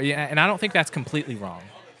 And I don't think that's completely wrong.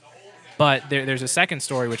 But there's a second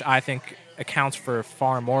story which I think accounts for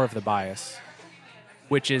far more of the bias,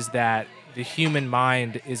 which is that the human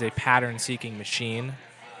mind is a pattern-seeking machine,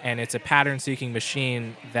 and it's a pattern-seeking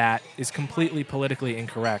machine that is completely politically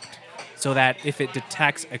incorrect, so that if it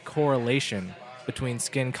detects a correlation between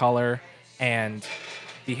skin color and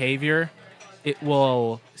behavior, it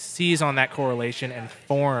will seize on that correlation and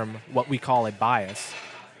form what we call a bias,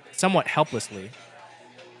 somewhat helplessly,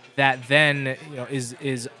 that then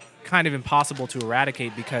is kind of impossible to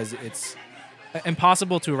eradicate, because it's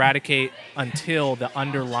impossible to eradicate until the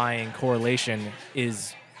underlying correlation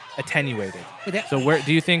is attenuated. So where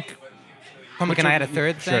do you think... Can I add a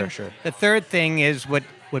third thing? Sure. The third thing is what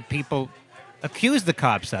people accuse the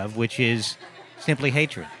cops of, which is simply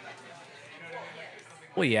hatred.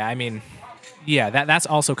 Well, that's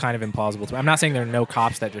also kind of implausible to me. I'm not saying there are no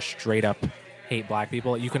cops that just straight up hate black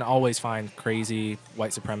people. You can always find crazy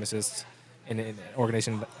white supremacists in an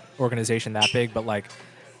organization that big, but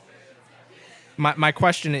my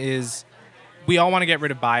question is, we all want to get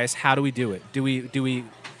rid of bias. How do we do it? Do we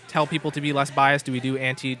tell people to be less biased? Do we do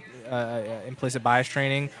implicit bias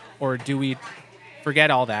training, or do we forget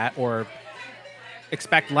all that, or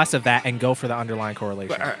expect less of that and go for the underlying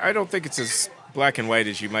correlation? But I don't think it's as black and white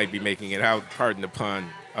as you might be making it out. Pardon the pun,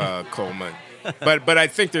 Coleman. But I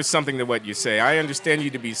think there's something to what you say. I understand you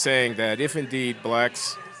to be saying that if indeed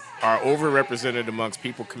blacks are overrepresented amongst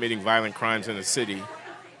people committing violent crimes in a city,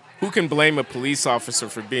 who can blame a police officer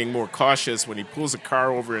for being more cautious when he pulls a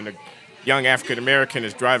car over and a young African-American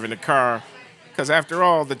is driving the car? Because after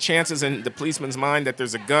all, the chances in the policeman's mind that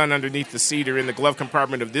there's a gun underneath the seat or in the glove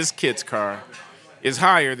compartment of this kid's car is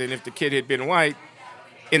higher than if the kid had been white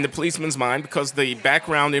in the policeman's mind, because the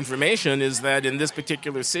background information is that in this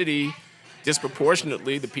particular city,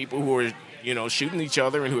 disproportionately, the people who are shooting each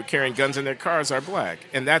other and who are carrying guns in their cars are black.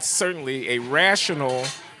 And that's certainly a rational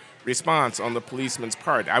response on the policeman's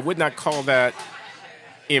part. I would not call that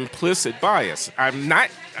implicit bias. I'm not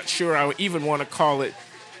sure I would even want to call it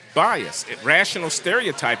bias. Rational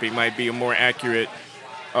stereotyping might be a more accurate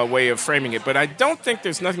way of framing it. But I don't think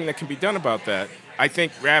there's nothing that can be done about that. I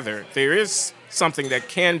think, rather, there is something that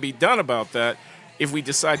can be done about that if we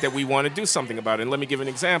decide that we want to do something about it. And let me give an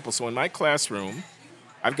example. So in my classroom,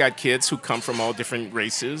 I've got kids who come from all different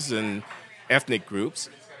races and ethnic groups.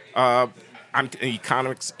 I'm an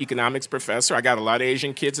economics professor. I got a lot of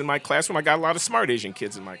Asian kids in my classroom. I got a lot of smart Asian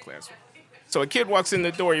kids in my classroom. So a kid walks in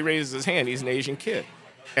the door, he raises his hand, he's an Asian kid.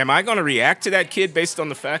 Am I going to react to that kid based on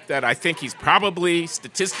the fact that I think he's probably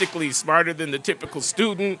statistically smarter than the typical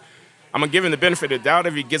student? I'm going to give him the benefit of the doubt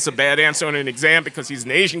if he gets a bad answer on an exam because he's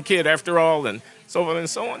an Asian kid after all, and so on and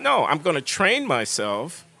so on. No, I'm going to train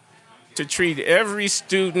myself to treat every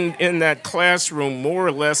student in that classroom more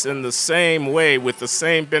or less in the same way, with the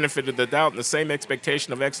same benefit of the doubt and the same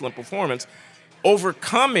expectation of excellent performance,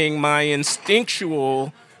 overcoming my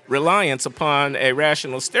instinctual reliance upon a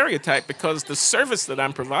rational stereotype, because the service that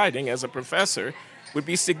I'm providing as a professor would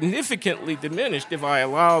be significantly diminished if I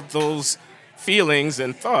allowed those feelings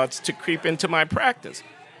and thoughts to creep into my practice.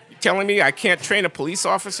 telling me I can't train a police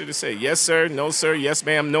officer to say yes, sir, no, sir, yes,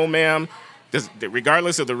 ma'am, no, ma'am,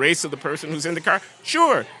 regardless of the race of the person who's in the car?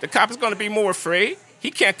 Sure, the cop is going to be more afraid. He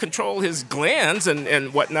can't control his glands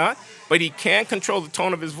and whatnot, but he can control the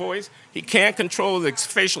tone of his voice. He can't control the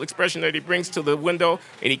facial expression that he brings to the window,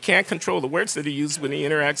 and he can't control the words that he uses when he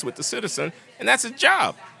interacts with the citizen, and that's his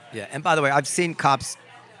job. Yeah, and by the way, I've seen cops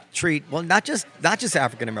treat, well, not just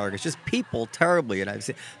African Americans, just people terribly, and I've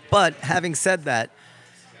seen. But having said that,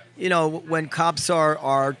 you know, when cops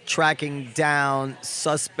are tracking down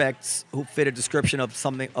suspects who fit a description of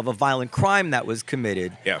a violent crime that was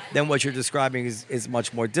committed, then what you're describing is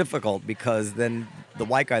much more difficult, because then the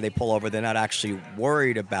white guy they pull over, they're not actually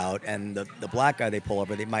worried about, and the black guy they pull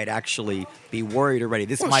over, they might actually be worried already.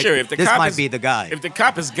 This might be the guy. If the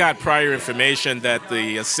cop has got prior information that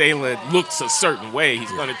the assailant looks a certain way,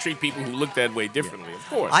 he's going to treat people who look that way differently, of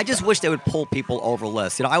course. I just wish they would pull people over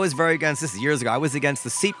less. You know, I was very against this years ago. I was against the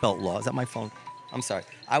seatbelt law. Is that my phone? I'm sorry.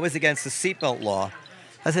 I was against the seatbelt law.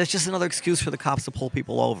 I said it's just another excuse for the cops to pull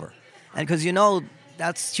people over, and because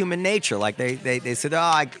that's human nature. Like they said,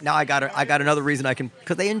 I got another reason I can,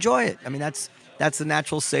 because they enjoy it. I mean, that's the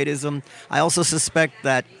natural sadism. I also suspect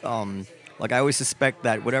that, like I always suspect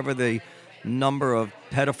that whatever the number of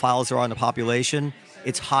pedophiles are on the population,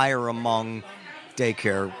 it's higher among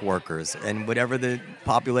daycare workers, and whatever the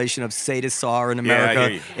population of sadists are in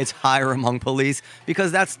America, it's higher among police,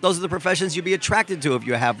 because those are the professions you'd be attracted to if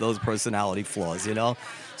you have those personality flaws, you know?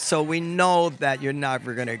 So we know that you're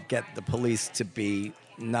never going to get the police to be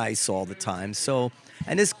nice all the time. So,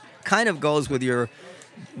 and this kind of goes with your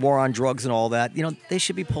war on drugs and all that. You know, they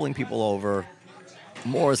should be pulling people over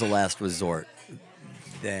more as a last resort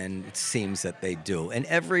than it seems that they do. And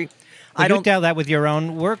I don't tell that with your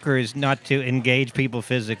own workers, not to engage people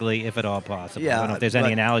physically if at all possible. I don't know if there's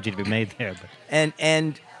any analogy to be made there. But.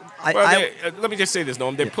 Let me just say this,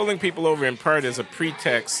 Noam. They're pulling people over in part as a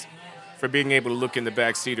pretext for being able to look in the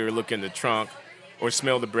back seat or look in the trunk or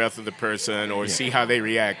smell the breath of the person or see how they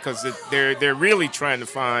react. Because they're really trying to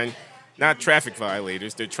find not traffic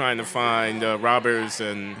violators. They're trying to find robbers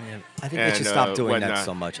and I think they should stop doing that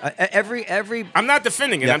so much. I'm not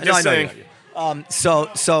defending it. I'm just saying.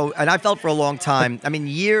 So, and I felt for a long time. I mean,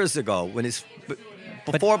 years ago,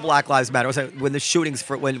 before Black Lives Matter, when the shootings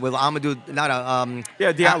when Amadou,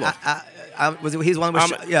 Diallo. He's one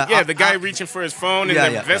with the guy reaching for his phone in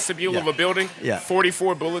the vestibule of a building.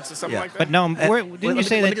 44 bullets or something like that. But no, didn't you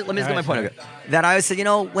say that? Let me just get my point. That I said,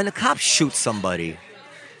 when the cop shoots somebody,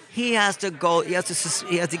 he has to go. He has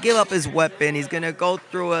to give up his weapon. He's going to go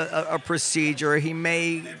through a procedure. He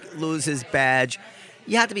may lose his badge.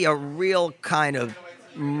 You have to be a real kind of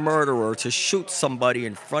murderer to shoot somebody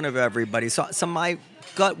in front of everybody. So my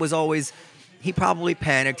gut was always, he probably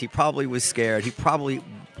panicked. He probably was scared. He probably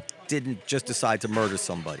didn't just decide to murder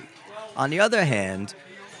somebody. On the other hand,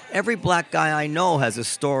 every black guy I know has a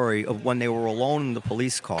story of when they were alone in the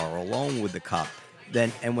police car or alone with the cop.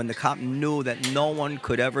 And when the cop knew that no one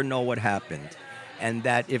could ever know what happened, and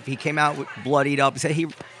that if he came out bloodied up, say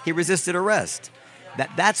he resisted arrest.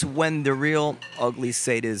 That's when the real ugly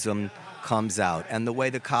sadism comes out, and the way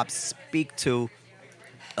the cops speak to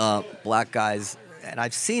black guys, and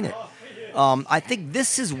I've seen it. I think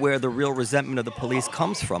this is where the real resentment of the police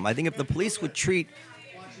comes from. I think if the police would treat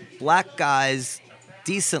black guys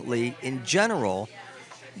decently in general,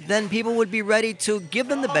 then people would be ready to give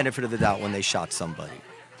them the benefit of the doubt when they shot somebody.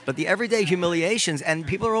 But the everyday humiliations, and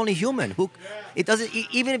people are only human. It doesn't.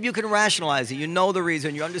 Even if you can rationalize it, you know the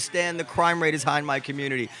reason. You understand the crime rate is high in my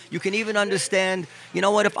community. You can even understand. You know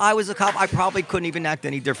what? If I was a cop, I probably couldn't even act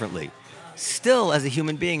any differently. Still, as a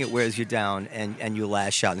human being, it wears you down, and you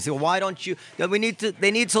lash out and say, "Well, why don't you?"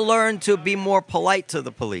 They need to learn to be more polite to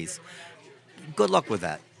the police. Good luck with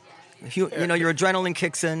that. Your adrenaline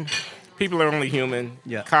kicks in. People are only human.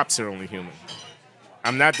 Yeah. Cops are only human.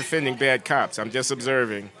 I'm not defending bad cops. I'm just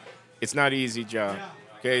observing. It's not an easy job.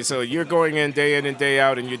 Okay, so you're going in and day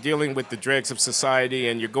out, and you're dealing with the dregs of society,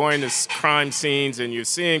 and you're going to crime scenes, and you're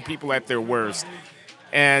seeing people at their worst.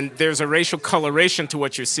 And there's a racial coloration to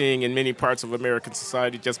what you're seeing in many parts of American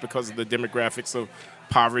society just because of the demographics of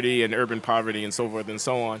poverty and urban poverty and so forth and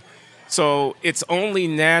so on. So it's only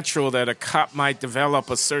natural that a cop might develop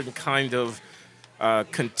a certain kind of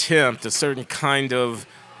contempt, a certain kind of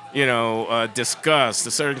disgust,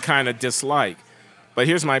 a certain kind of dislike. But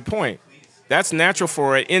here's my point. That's natural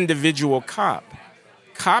for an individual cop.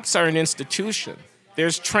 Cops are an institution.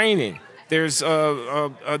 There's training. There's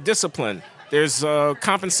discipline. There's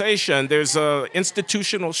compensation. There's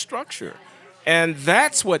institutional structure. And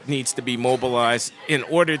that's what needs to be mobilized in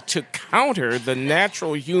order to counter the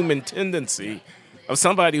natural human tendency of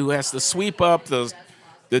somebody who has to sweep up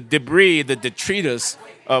the debris, the detritus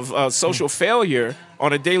of social failure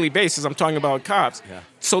on a daily basis. I'm talking about cops,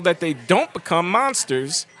 so that they don't become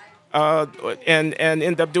monsters and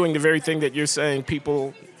end up doing the very thing that you're saying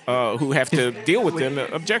people who have to deal with them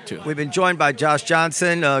object to. We've been joined by Josh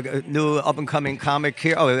Johnson, a new up-and-coming comic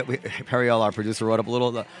here. Periel, our producer, wrote up a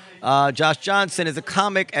little. Josh Johnson is a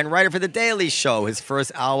comic and writer for The Daily Show. His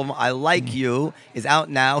first album, I Like You, is out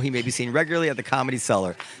now. He may be seen regularly at the Comedy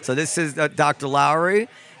Cellar. So this is Dr. Loury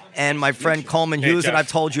and my friend Coleman Hughes, that I've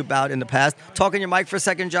told you about in the past. Talk in your mic for a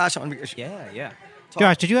second, Josh. Yeah.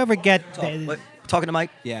 Josh, did you ever get... Talking to Mike?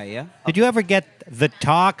 Yeah. Did you ever get the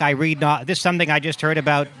talk? I read this is something I just heard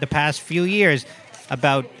about the past few years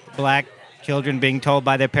about black children being told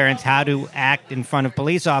by their parents how to act in front of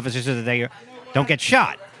police officers so that they don't get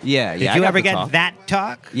shot. Yeah. Did you ever get that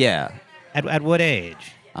talk? Yeah. At what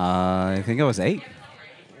age? I think I was 8.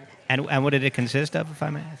 And what did it consist of, if I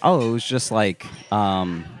may ask? Oh, it was just like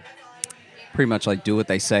pretty much like do what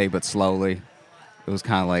they say, but slowly. It was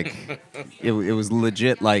kind of like it was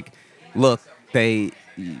legit. Like, look. We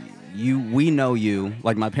know you.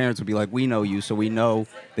 Like, my parents would be like, we know you, so we know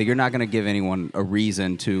that you're not going to give anyone a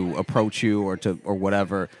reason to approach you or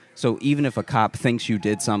whatever. So even if a cop thinks you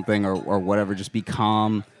did something or whatever, just be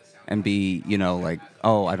calm and be, like,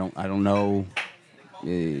 oh, I don't know.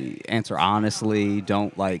 Answer honestly.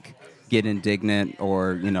 Don't like get indignant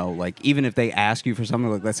or, like, even if they ask you for something,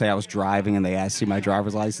 like, let's say I was driving and they asked you my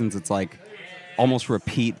driver's license, it's like almost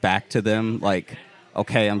repeat back to them, like,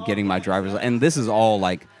 okay, I'm getting my driver's license. And this is all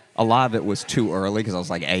like, a lot of it was too early because I was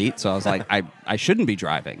like 8. So I was like, I shouldn't be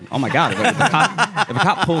driving. Oh my God. If a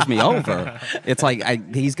cop pulls me over, it's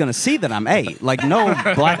like he's going to see that I'm 8. Like, no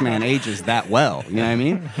black man ages that well. You know what I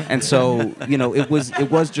mean? And so, it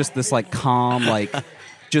was just this like calm, like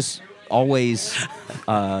just always,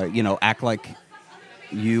 act like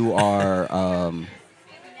you are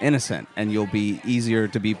innocent and you'll be easier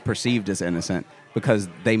to be perceived as innocent because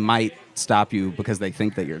they might stop you because they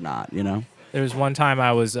think that you're not, There was one time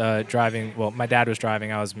I was driving, my dad was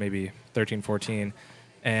driving, I was maybe 13, 14,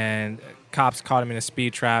 and cops caught him in a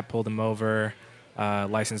speed trap, pulled him over,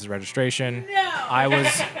 license and registration. No!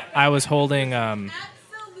 I was holding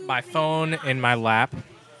my phone in my lap,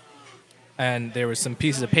 and there was some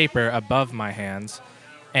pieces of paper above my hands,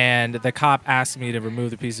 and the cop asked me to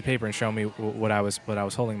remove the piece of paper and show me what I was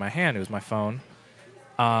holding in my hand. It was my phone.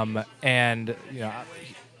 And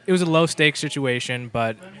it was a low stakes situation,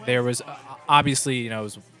 but there was obviously, it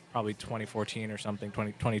was probably 2014 or something,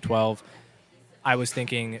 2012. I was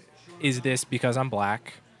thinking, is this because I'm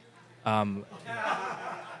black? On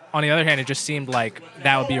the other hand, it just seemed like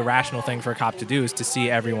that would be a rational thing for a cop to do, is to see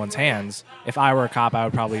everyone's hands. If I were a cop, I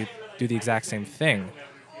would probably do the exact same thing.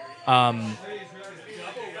 But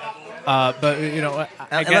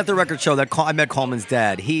I let the record show that I met Coleman's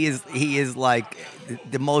dad. He is like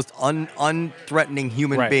the most unthreatening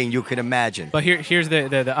human being you could imagine. But here's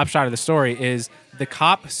the upshot of the story is the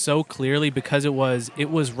cop so clearly, because it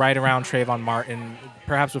was right around Trayvon Martin,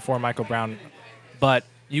 perhaps before Michael Brown, but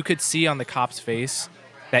you could see on the cop's face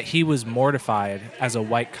that he was mortified as a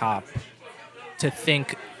white cop to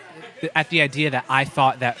think at the idea that I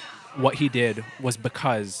thought that what he did was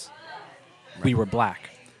because we were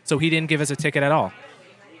black. So he didn't give us a ticket at all.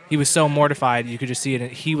 He was so mortified, you could just see it, and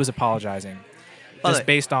he was apologizing. Just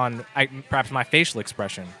based on perhaps my facial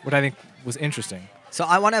expression, which I think was interesting. So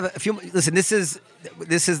I want to have a few. Listen, this is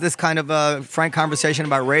this kind of a frank conversation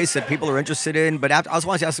about race that people are interested in. But I also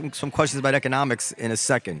want to ask some questions about economics in a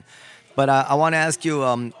second. But I want to ask you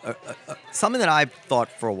something that I've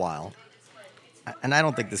thought for a while, and I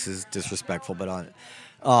don't think this is disrespectful, but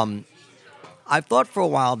I've thought for a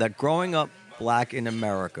while that growing up black in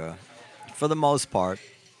America, for the most part,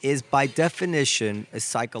 is by definition a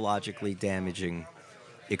psychologically damaging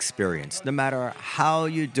experience. No matter how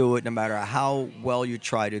you do it, no matter how well you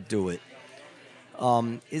try to do it,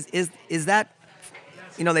 is that,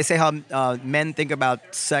 they say how men think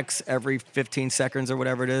about sex every 15 seconds or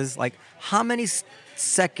whatever it is. Like, how many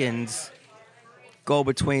seconds go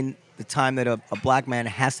between the time that a black man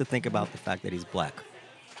has to think about the fact that he's black?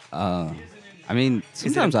 I mean,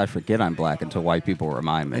 sometimes I forget I'm black until white people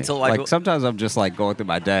remind me. Sometimes I'm just like going through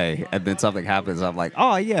my day, and then something happens. I'm like,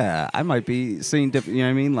 oh yeah, I might be seeing different. You know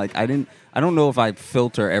what I mean? Like I don't know if I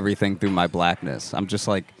filter everything through my blackness. I'm just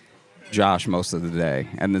like Josh most of the day,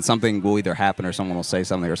 and then something will either happen, or someone will say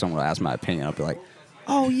something, or someone will ask my opinion. I'll be like,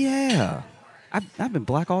 oh yeah, I've been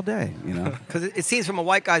black all day, Because it seems from a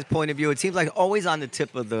white guy's point of view, it seems like always on the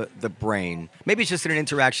tip of the brain. Maybe it's just in an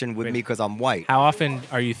interaction with me because I'm white. How often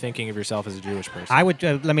are you thinking of yourself as a Jewish person? I would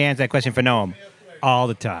let me answer that question for Noam. all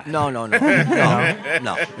the time. No.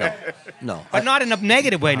 But not in a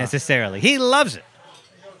negative way necessarily. He loves it.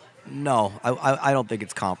 No, I don't think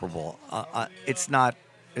it's comparable. It's not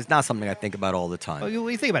something I think about all the time. Well,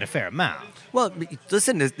 you think about it a fair amount. Well,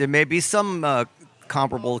 listen, there may be some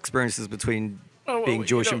comparable experiences between being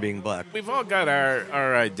Jewish and being black. We've all got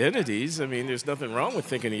our identities. I mean, there's nothing wrong with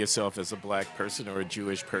thinking of yourself as a black person or a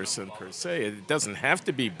Jewish person per se. It doesn't have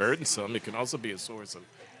to be burdensome. It can also be a source of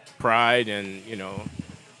pride and,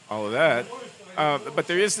 all of that. But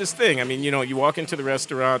there is this thing. I mean, you walk into the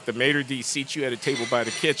restaurant, the maitre d' seats you at a table by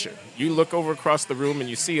the kitchen. You look over across the room and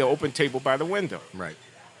you see an open table by the window. Right.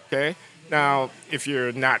 Okay? Now, if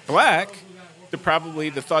you're not black, the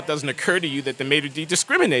thought doesn't occur to you that the maitre d'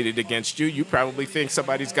 discriminated against you. You probably think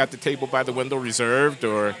somebody's got the table by the window reserved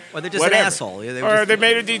or they're just whatever. an asshole. Or the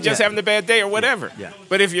maitre d' just having a bad day or whatever. Yeah.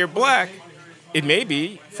 But if you're black, it may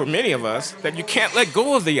be, for many of us, that you can't let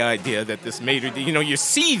go of the idea that this maitre d', you're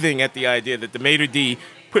seething at the idea that the maitre d'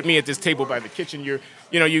 put me at this table by the kitchen. You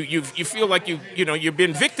feel like you've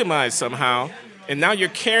been victimized somehow, and now you're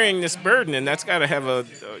carrying this burden, and that's got to have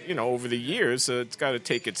over the years, it's got to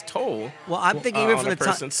take its toll. Well, I'm thinking even on from a the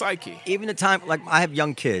person's psyche. Even the time, like I have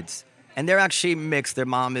young kids, and they're actually mixed. Their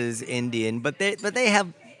mom is Indian, but they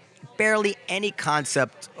have barely any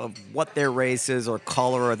concept of what their race is or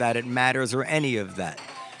color or that it matters or any of that.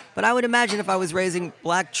 But I would imagine if I was raising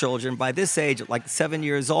black children by this age, like 7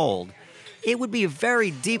 years old, it would be very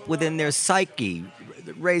deep within their psyche,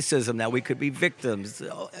 racism, that we could be victims,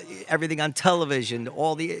 everything on television,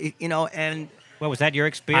 all the, and... Well, was that your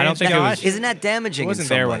experience? I don't think it was. Isn't that damaging? It wasn't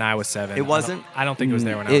there when I was 7. It wasn't? I don't think it was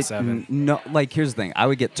there when I was 7. No, here's the thing. I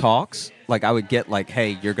would get talks. I would get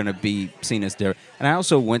hey, you're going to be seen as different. And I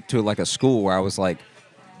also went to a school where I was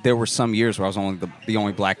there were some years where I was only the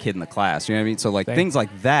only black kid in the class. You know what I mean? So things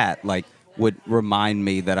like that would remind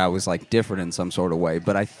me that I was different in some sort of way.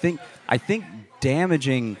 But I think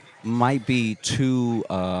damaging might be too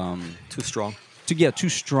strong. Too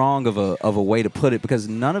strong of a way to put it, because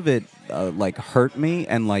none of it hurt me,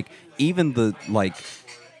 and even the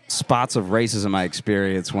spots of racism I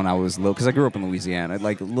experienced when I was little, because I grew up in Louisiana,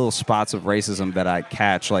 little spots of racism that I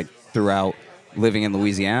catch throughout living in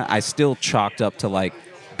Louisiana, I still chalked up to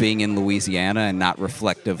being in Louisiana and not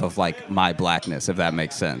reflective of my blackness, if that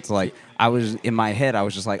makes sense. I was in my head, I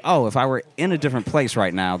was just oh, if I were in a different place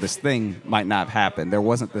right now, this thing might not happen. There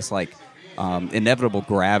wasn't this inevitable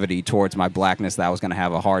gravity towards my blackness that I was going to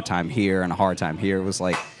have a hard time here and a hard time here. It was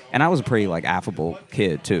and I was a pretty affable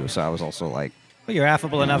kid too, so I was also Well, you're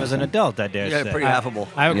affable enough as an adult, I dare say. Yeah, pretty affable.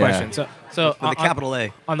 I have a question. So with a capital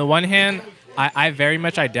A. On the one hand, I very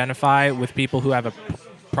much identify with people who have a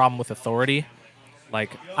problem with authority.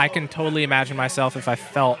 I can totally imagine myself if I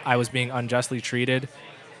felt I was being unjustly treated,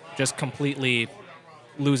 just completely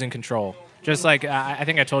losing control. Just I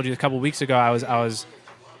think I told you a couple weeks ago, I was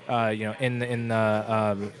in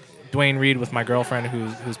the Dwayne Reed with my girlfriend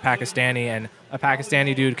who's Pakistani, and a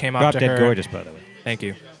Pakistani dude came up to her. Drop dead gorgeous, by the way. Thank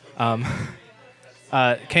you.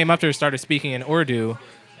 Came up to her, started speaking in Urdu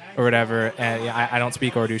or whatever, and I don't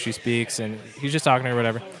speak Urdu, she speaks, and he's just talking to her or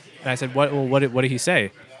whatever. And I said, what did he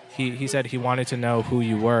say? He said he wanted to know who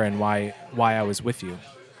you were and why I was with you.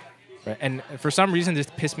 Right? And for some reason, this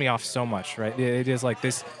pissed me off so much, right? It is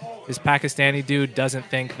this Pakistani dude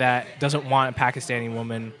doesn't want a Pakistani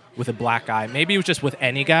woman with a black guy. Maybe it was just with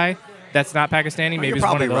any guy that's not Pakistani. Maybe it's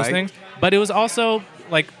one of those things. But it was also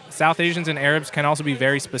South Asians and Arabs can also be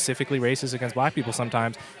very specifically racist against black people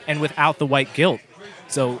sometimes, and without the white guilt.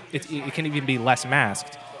 So it can even be less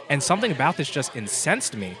masked. And something about this just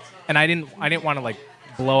incensed me, and I didn't want to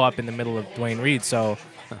blow up in the middle of Dwayne Reed. So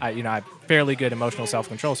I have fairly good emotional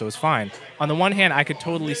self-control, so it was fine. On the one hand, I could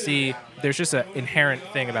totally see there's just an inherent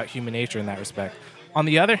thing about human nature in that respect. On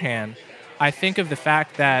the other hand, I think of the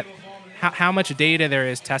fact that how much data there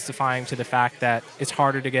is testifying to the fact that it's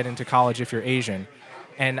harder to get into college if you're Asian.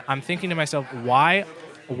 And I'm thinking to myself, why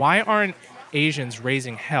aren't Asians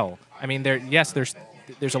raising hell? I mean,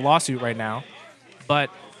 there's a lawsuit right now, but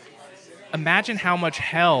imagine how much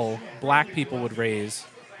hell black people would raise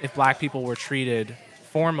if black people were treated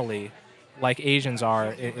formally like Asians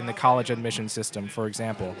are in the college admission system, for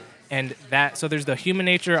example. And so there's the human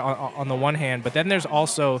nature on the one hand, but then there's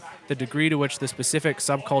also the degree to which the specific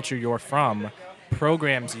subculture you're from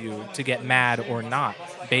programs you to get mad or not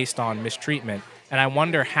based on mistreatment. And I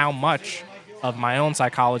wonder how much of my own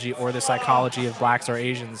psychology or the psychology of blacks or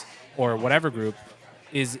Asians or whatever group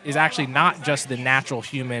is actually not just the natural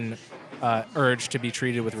human urge to be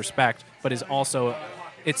treated with respect, but is also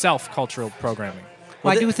itself cultural programming.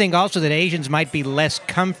 Well, I do think also that Asians might be less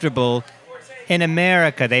comfortable in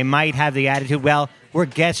America. They might have the attitude, well, we're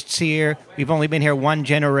guests here. We've only been here one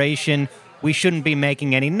generation. We shouldn't be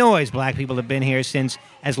making any noise. Black people have been here since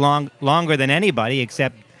longer than anybody,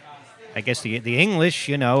 except I guess the English,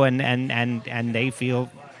 and they feel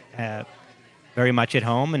very much at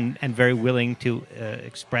home and very willing to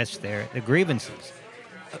express their grievances.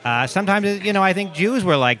 Sometimes, I think Jews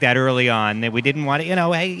were like that early on. That we didn't want to,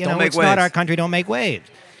 it's not our country. Don't make waves.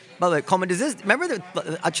 By the way, Coleman, remember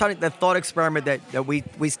the thought experiment that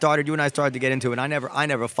we started, you and I started to get into, and I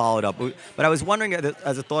never followed up. But I was wondering,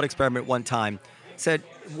 as a thought experiment one time, said,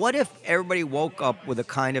 what if everybody woke up with a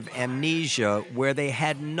kind of amnesia where they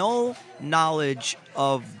had no knowledge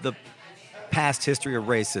of the past history of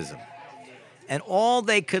racism, and all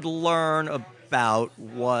they could learn about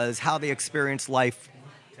was how they experienced life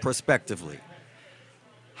prospectively?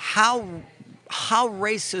 How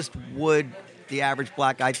racist would the average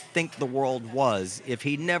black guy think the world was if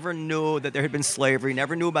he never knew that there had been slavery,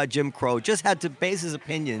 never knew about Jim Crow, just had to base his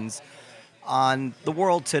opinions on the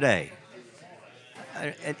world today?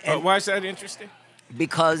 And why is that interesting?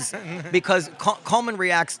 Because Coleman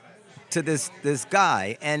reacts to this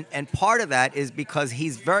guy, and part of that is because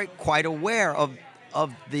he's quite aware of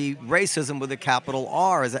the racism with a capital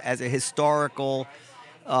R as a historical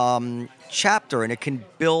chapter, and it can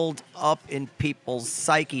build up in people's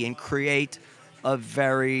psyche and create a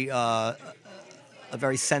very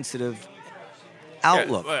sensitive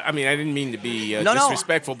outlook. Yeah, I mean, I didn't mean to be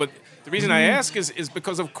disrespectful, but the reason I ask is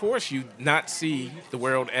because, of course, you not see the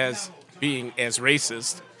world as being as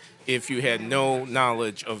racist if you had no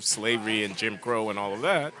knowledge of slavery and Jim Crow and all of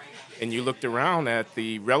that, and you looked around at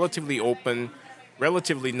the relatively open,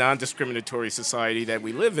 relatively non-discriminatory society that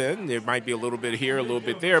we live in. There might be a little bit here, a little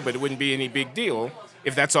bit there, but it wouldn't be any big deal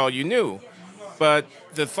if that's all you knew. But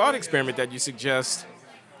the thought experiment that you suggest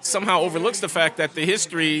somehow overlooks the fact that the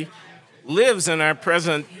history lives in our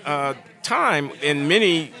present time in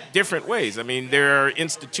many different ways. I mean, there are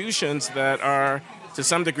institutions that are, to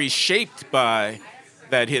some degree, shaped by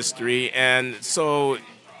that history, and so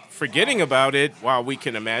forgetting about it, while we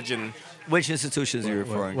can imagine... Which institutions are you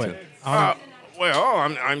referring to? Well,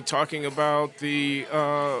 I'm talking about the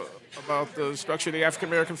structure of the African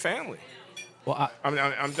American family. Well, I'm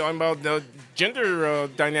talking about the gender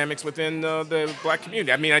dynamics within the black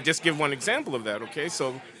community. I mean, I just give one example of that. Okay,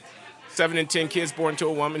 so 7 in 10 kids born to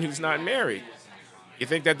a woman who's not married. You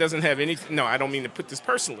think that doesn't have anything? No, I don't mean to put this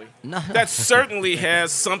personally. No. That certainly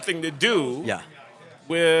has something to do. Yeah.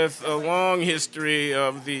 With a long history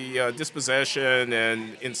of the dispossession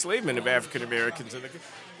and enslavement of African Americans.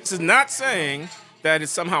 This is not saying that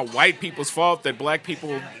it's somehow white people's fault that black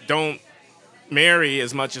people don't marry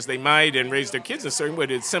as much as they might and raise their kids a certain way.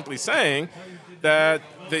 It's simply saying that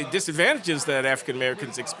the disadvantages that African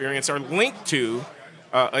Americans experience are linked to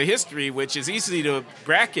a history which is easy to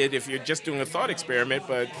bracket if you're just doing a thought experiment,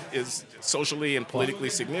 but is socially and politically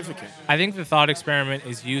significant. I think the thought experiment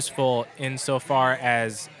is useful insofar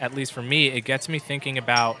as, at least for me, it gets me thinking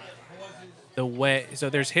about the way... So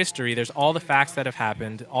there's history, there's all the facts that have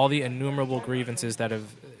happened, all the innumerable grievances that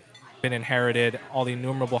have been inherited, all the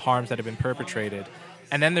innumerable harms that have been perpetrated.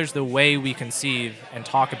 And then there's the way we conceive and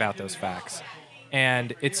talk about those facts.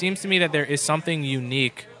 And it seems to me that there is something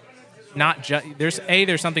unique.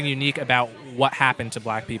 There's something unique about what happened to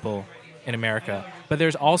black people in America, but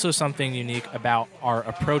there's also something unique about our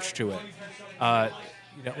approach to it.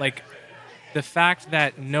 Like the fact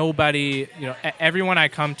that nobody, everyone I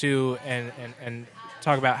come to and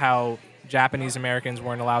talk about how Japanese Americans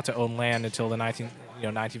weren't allowed to own land until the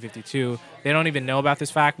 1952. They don't even know about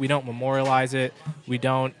this fact. We don't memorialize it. We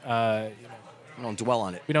don't dwell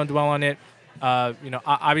on it. We don't dwell on it.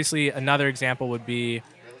 Obviously, another example would be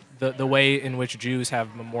the way in which Jews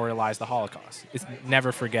have memorialized the Holocaust. It's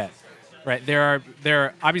never forget, right? There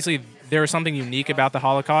is something unique about the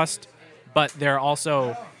Holocaust, but there are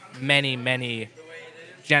also many, many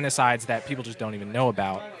genocides that people just don't even know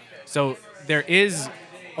about. So there is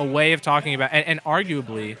a way of talking about, and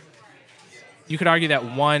arguably, you could argue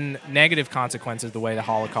that one negative consequence of the way the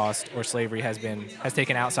Holocaust or slavery has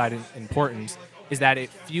taken outside importance is that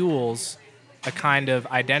it fuels a kind of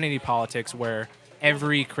identity politics where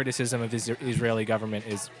every criticism of the Israeli government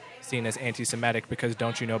is seen as anti-Semitic because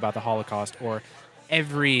don't you know about the Holocaust, or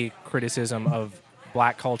every criticism of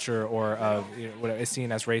black culture or of what is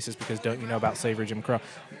seen as racist because don't you know about slavery, Jim Crow.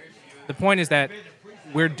 The point is that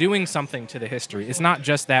we're doing something to the history. It's not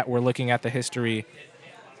just that we're looking at the history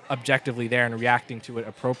objectively there and reacting to it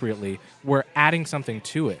appropriately. We're adding something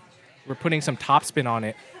to it. We're putting some topspin on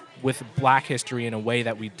it with black history in a way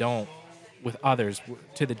that we don't with others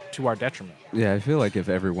to our detriment. Yeah, I feel like if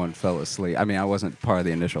everyone fell asleep, I mean, I wasn't part of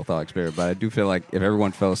the initial thought experiment, but I do feel like if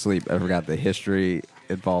everyone fell asleep and forgot the history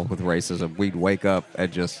involved with racism, we'd wake up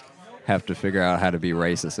and just have to figure out how to be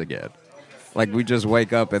racist again. Like, we just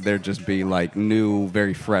wake up and there'd just be, like, new,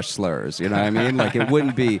 very fresh slurs. You know what I mean? Like, it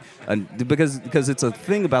wouldn't be... because it's a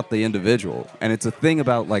thing about the individual, and it's a thing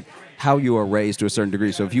about, like, how you are raised to a certain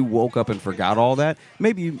degree. So if you woke up and forgot all that,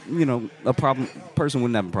 maybe, person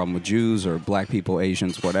wouldn't have a problem with Jews or black people,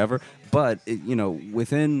 Asians, whatever. But,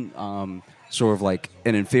 within... sort of like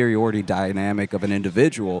an inferiority dynamic of an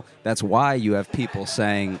individual, that's why you have people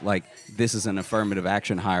saying, like, this is an affirmative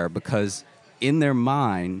action hire, because in their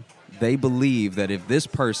mind, they believe that if this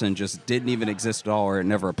person just didn't even exist at all or it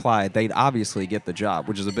never applied, they'd obviously get the job,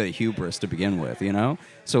 which is a bit of hubris to begin with,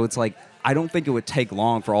 So it's like, I don't think it would take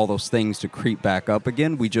long for all those things to creep back up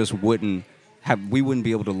again. We just wouldn't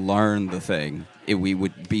be able to learn the thing if we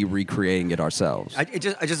would be recreating it ourselves. It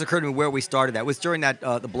just occurred to me where we started. That was during that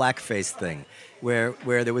the blackface thing, where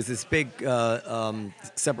there was this big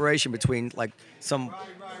separation between like some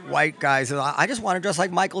white guys. I just want to dress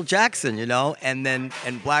like Michael Jackson,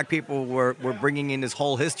 and black people were bringing in this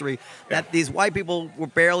whole history that these white people were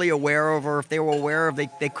barely aware of, or if they were aware of,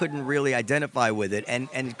 they couldn't really identify with it,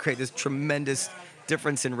 and create this tremendous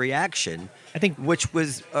difference in reaction, I think, which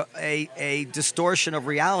was a distortion of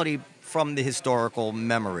reality from the historical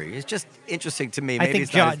memory. It's just interesting to me. Maybe I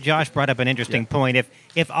think Josh brought up an interesting point.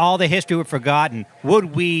 If all the history were forgotten,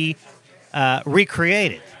 would we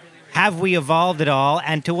recreate it? Have we evolved at all?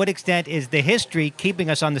 And to what extent is the history keeping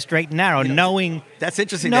us on the straight and narrow, knowing... That's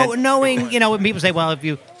interesting. Knowing, when people say, well,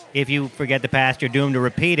 if you forget the past, you're doomed to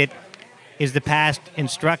repeat it, is the past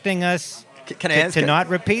instructing us... Can I ask to not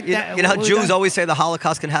repeat that? You know how Jews always say the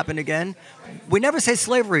Holocaust can happen again? We never say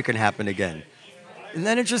slavery can happen again. Isn't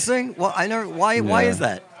that interesting? Well, I know why. Yeah. Why is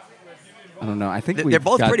that? I don't know. I think they're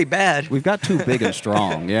both pretty bad. We've got too big and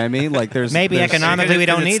strong. I mean, like there's economically we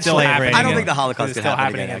don't need slavery. I don't think the Holocaust can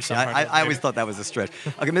happen again. Actually, I always thought that was a stretch.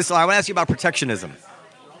 Okay, Mr. I want to ask you about protectionism.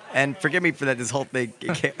 And forgive me for that. This whole thing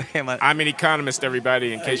came out. I'm an economist,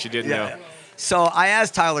 everybody. In case you didn't know. So I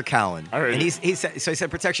asked Tyler Cowan, and he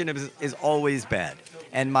said protectionism is always bad.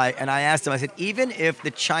 And I asked him, I said, even if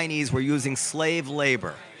the Chinese were using slave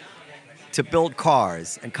labor to build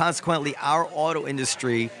cars, and consequently our auto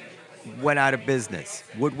industry went out of business,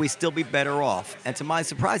 would we still be better off? And to my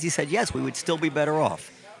surprise, he said, yes, we would still be better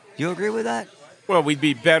off. Do you agree with that? Well, we'd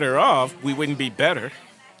be better off. We wouldn't be better.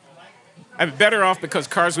 I'm better off because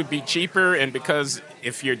cars would be cheaper, and because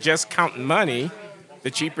if you're just counting money, the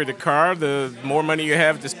cheaper the car, the more money you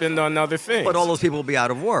have to spend on other things. But all those people will be out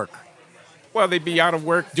of work. Well, they'd be out of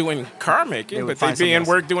work doing car making, but they'd be in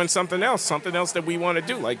work doing something else that we want to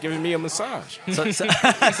do, like giving me a massage. So this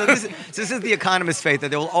is the economist's faith, that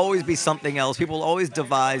there will always be something else. People will always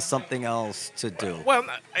devise something else to do. Well,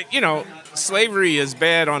 slavery is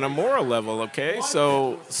bad on a moral level, okay?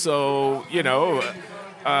 So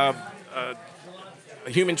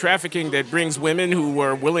human trafficking that brings women who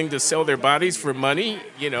are willing to sell their bodies for money,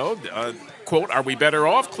 quote, are we better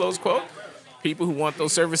off, close quote. People who want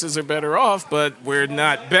those services are better off, but we're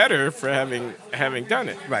not better for having done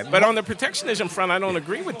it. Right. But on the protectionism front, I don't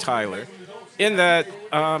agree with Tyler in that,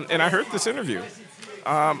 and I heard this interview,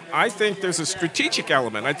 I think there's a strategic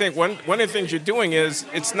element. I think one of the things you're doing is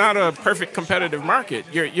it's not a perfect competitive market.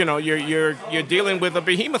 You're dealing with a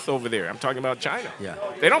behemoth over there. I'm talking about China. Yeah.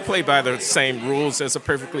 They don't play by the same rules as a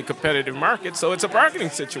perfectly competitive market, so it's a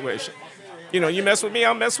bargaining situation. You mess with me,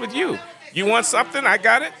 I'll mess with you. You want something, I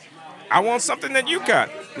got it. I want something that you got.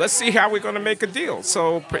 Let's see how we're going to make a deal.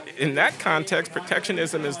 So in that context,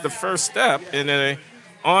 protectionism is the first step in an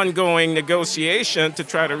ongoing negotiation to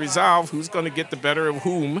try to resolve who's going to get the better of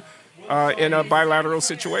whom in a bilateral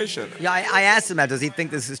situation. Yeah, I asked him that. Does he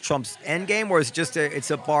think this is Trump's endgame, or is it just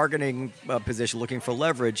it's a bargaining position looking for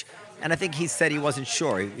leverage? And I think he said he wasn't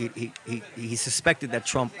sure. He suspected that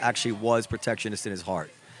Trump actually was protectionist in his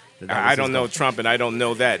heart. I don't know Trump, and I don't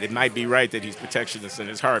know that. It might be right that he's protectionist in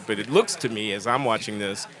his heart, but it looks to me, as I'm watching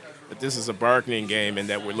this, that this is a bargaining game and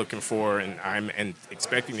that we're looking for, and I'm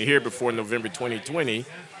expecting to hear before November 2020,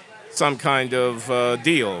 some kind of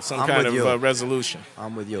deal, some kind of resolution.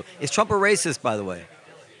 I'm with you. Is Trump a racist, by the way?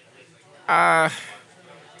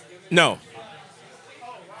 No.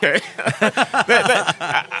 Okay.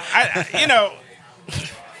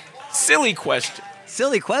 Silly question.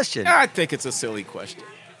 Silly question? I think it's a silly question.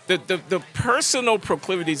 The personal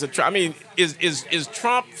proclivities of Trump. I mean, is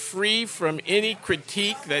Trump free from any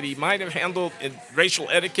critique that he might have handled in racial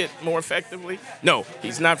etiquette more effectively? No,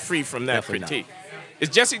 he's not free from that critique. Not. Is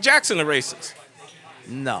Jesse Jackson a racist?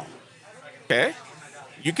 No. Okay.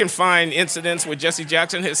 You can find incidents where Jesse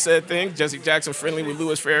Jackson has said things. Jesse Jackson friendly with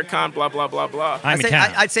Louis Farrakhan, blah, blah, blah, blah.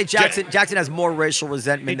 I'd say Jackson has more racial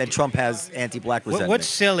resentment than Trump has anti-black resentment. What's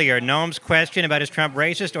sillier, Noam's question about is Trump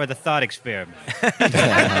racist or the thought experiment?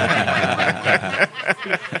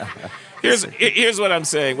 Here's what I'm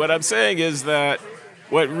saying. What I'm saying is that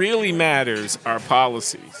what really matters are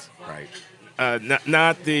policies. Right.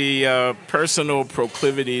 Not the personal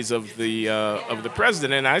proclivities of the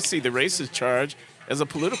president. And I see the racist charge as a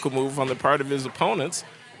political move on the part of his opponents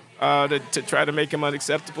to try to make him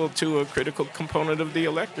unacceptable to a critical component of the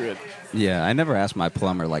electorate. Yeah, I never asked my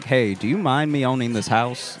plumber, like, hey, do you mind me owning this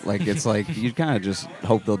house? Like, it's like you kind of just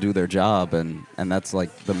hope they'll do their job, and that's,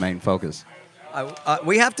 like, the main focus.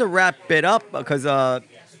 We have to wrap it up because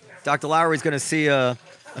Dr. Loury's going to see a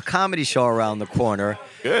comedy show around the corner.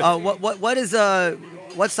 Good.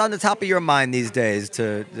 What's on the top of your mind these days?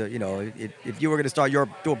 If you were going to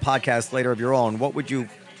do a podcast later of your own, what would you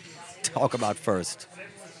talk about first?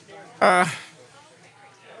 I'm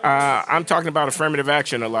talking about affirmative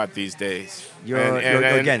action a lot these days. You're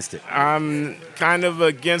against it. I'm kind of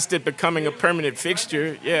against it becoming a permanent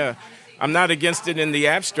fixture. Yeah, I'm not against it in the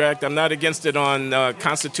abstract. I'm not against it on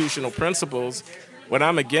constitutional principles. What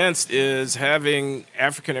I'm against is having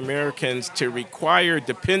African Americans to require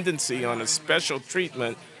dependency on a special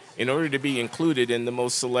treatment in order to be included in the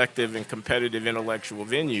most selective and competitive intellectual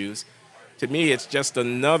venues. To me, it's just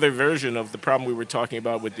another version of the problem we were talking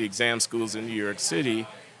about with the exam schools in New York City,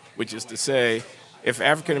 which is to say, if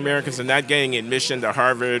African Americans are not gaining admission to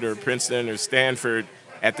Harvard or Princeton or Stanford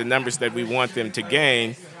at the numbers that we want them to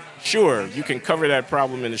gain, sure, you can cover that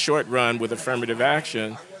problem in the short run with affirmative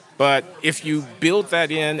action. But if you build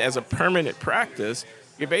that in as a permanent practice,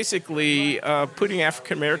 you're basically putting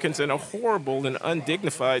African Americans in a horrible and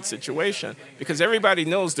undignified situation, because everybody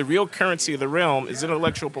knows the real currency of the realm is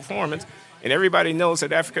intellectual performance, and everybody knows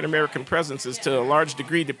that African American presence is to a large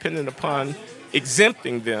degree dependent upon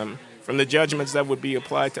exempting them from the judgments that would be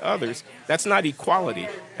applied to others. That's not equality,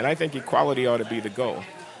 and I think equality ought to be the goal.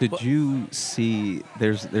 Did you see,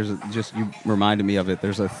 you reminded me of it,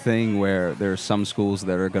 there's a thing where there are some schools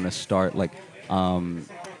that are going to start, like,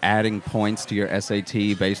 adding points to your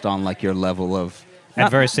SAT based on, like, your level of...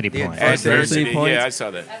 Adversity points. Adversity points. Yeah, I saw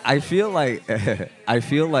that. I feel like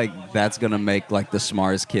that's going to make, like, the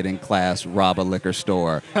smartest kid in class rob a liquor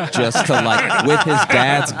store just to, like, with his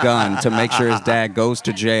dad's gun to make sure his dad goes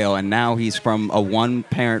to jail, and now he's from a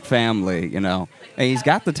one-parent family, and he's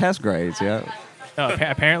got the test grades, yeah. No,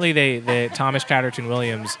 apparently, Thomas Chatterton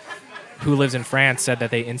Williams, who lives in France, said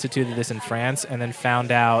that they instituted this in France and then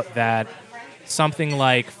found out that something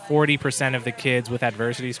like 40% of the kids with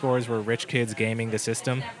adversity scores were rich kids gaming the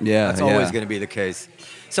system. Yeah, that's always going to be the case.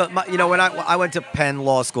 So, when I went to Penn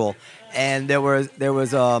Law School, and there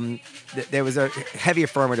was a heavy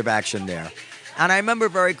affirmative action there, and I remember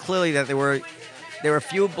very clearly that there were a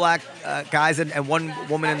few black guys and one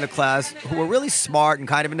woman in the class who were really smart and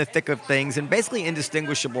kind of in the thick of things and basically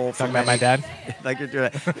indistinguishable from about my dad. Like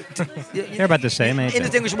They're about the same age.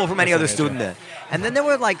 Indistinguishable from any other student then. And then there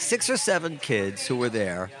were like 6 or 7 kids who were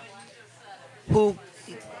there who,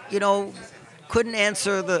 couldn't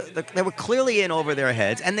answer they were clearly in over their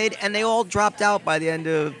heads, and they all dropped out by the end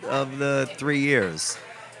of the 3 years.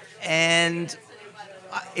 And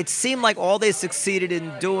it seemed like all they succeeded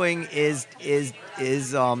in doing is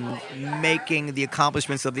making the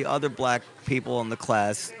accomplishments of the other black people in the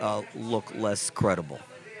class look less credible.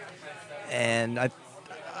 And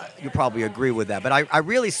you probably agree with that, but I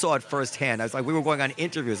really saw it firsthand. I was like, we were going on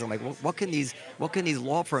interviews. I'm like, what can these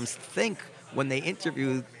law firms think when they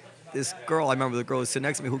interview this girl? I remember the girl who was sitting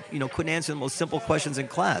next to me who couldn't answer the most simple questions in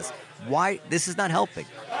class. Why? This is not helping.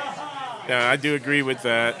 Yeah, I do agree with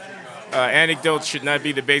that. Anecdotes should not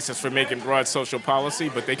be the basis for making broad social policy,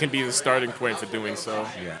 but they can be the starting point for doing so.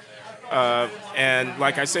 Yeah. And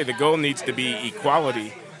like I say, the goal needs to be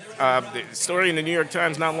equality. The story in the New York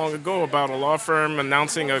Times not long ago about a law firm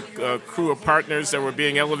announcing a crew of partners that were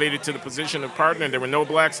being elevated to the position of partner, and there were no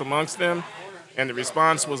blacks amongst them. And the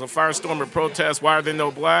response was a firestorm of protest. Why are there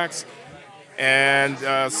no blacks? And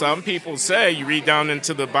some people say, you read down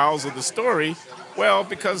into the bowels of the story, well,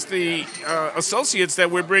 because the associates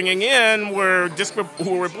that we're bringing in who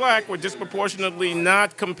were black were disproportionately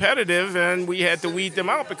not competitive, and we had to weed them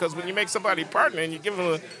out, because when you make somebody partner and you give them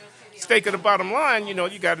a stake of the bottom line,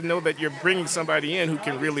 you got to know that you're bringing somebody in who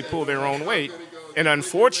can really pull their own weight. And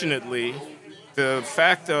unfortunately, the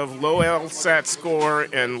fact of low LSAT score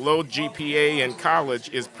and low GPA in college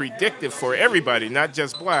is predictive for everybody, not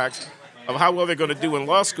just blacks, of how well they're going to do in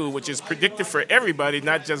law school, which is predictive for everybody,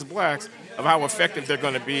 not just blacks, of how effective they're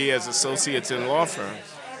going to be as associates in law firms.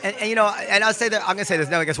 And and I'll say that, I'm going to say this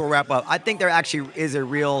now, I guess we'll wrap up. I think there actually is a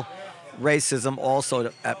real racism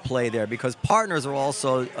also at play there, because partners are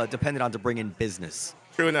also dependent on to bring in business.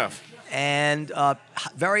 True enough. And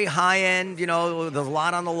very high end, there's a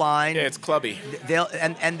lot on the line. Yeah, it's clubby.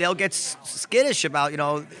 They'll get skittish about,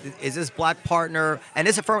 is this black partner, and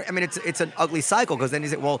it's it's an ugly cycle, because then you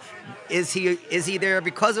say, well, is he there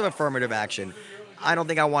because of affirmative action? I don't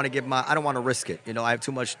think I want to I don't want to risk it. I have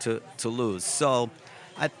too much to lose. So,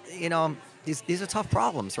 these are tough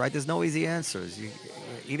problems, right? There's no easy answers.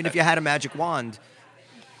 Even if you had a magic wand,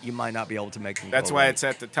 you might not be able to make them. That's why it's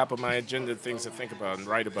at the top of my agenda, things to think about and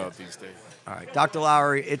write about these days. All right, Dr.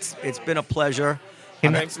 Loury, it's been a pleasure.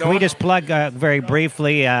 Can we just plug very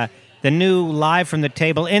briefly the new Live from the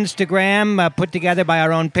Table Instagram put together by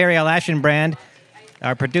our own Perry L. Ashenbrand,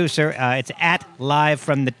 our producer. It's at Live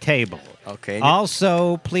from the Table. Okay.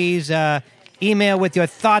 Also, please email with your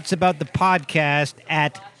thoughts about the podcast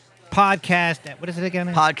at what is it again?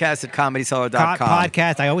 Podcast at comedyseller.com.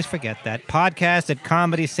 Podcast, I always forget that. Podcast at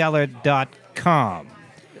comedyseller.com.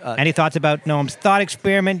 Any thoughts about Noam's thought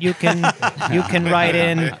experiment? You can write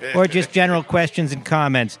in, or just general questions and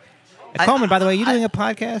comments. Coleman, by the way, are you doing a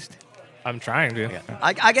podcast? I'm trying to. Yeah.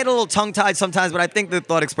 I get a little tongue-tied sometimes, but I think the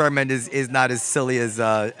thought experiment is not as silly as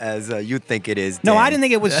you think it is, Dan. No, I didn't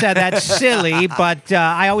think it was that silly, but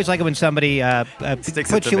I always like it when somebody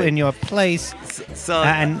puts you in your place,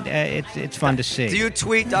 and it's fun to see. Do you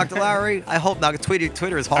tweet, Dr. Loury? I hope not.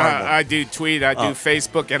 Twitter is horrible. I do tweet, I do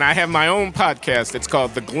Facebook, and I have my own podcast. It's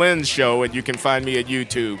called The Glenn Show, and you can find me at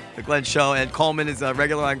YouTube. The Glenn Show, and Coleman is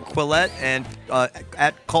regular on Quillette, and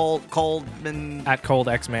at Coleman. At Cold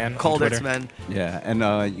X-Man. Cold X-Men. Yeah, and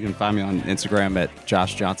you can find me on Instagram at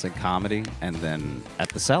Josh Johnson Comedy, and then at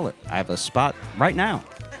The Cellar. I have a spot right now.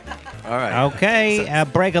 All right. Okay,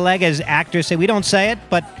 break a leg, as actors say. We don't say it,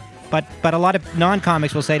 but a lot of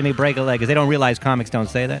non-comics will say to me, break a leg, because they don't realize comics don't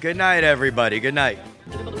say that. Good night, everybody. Good night.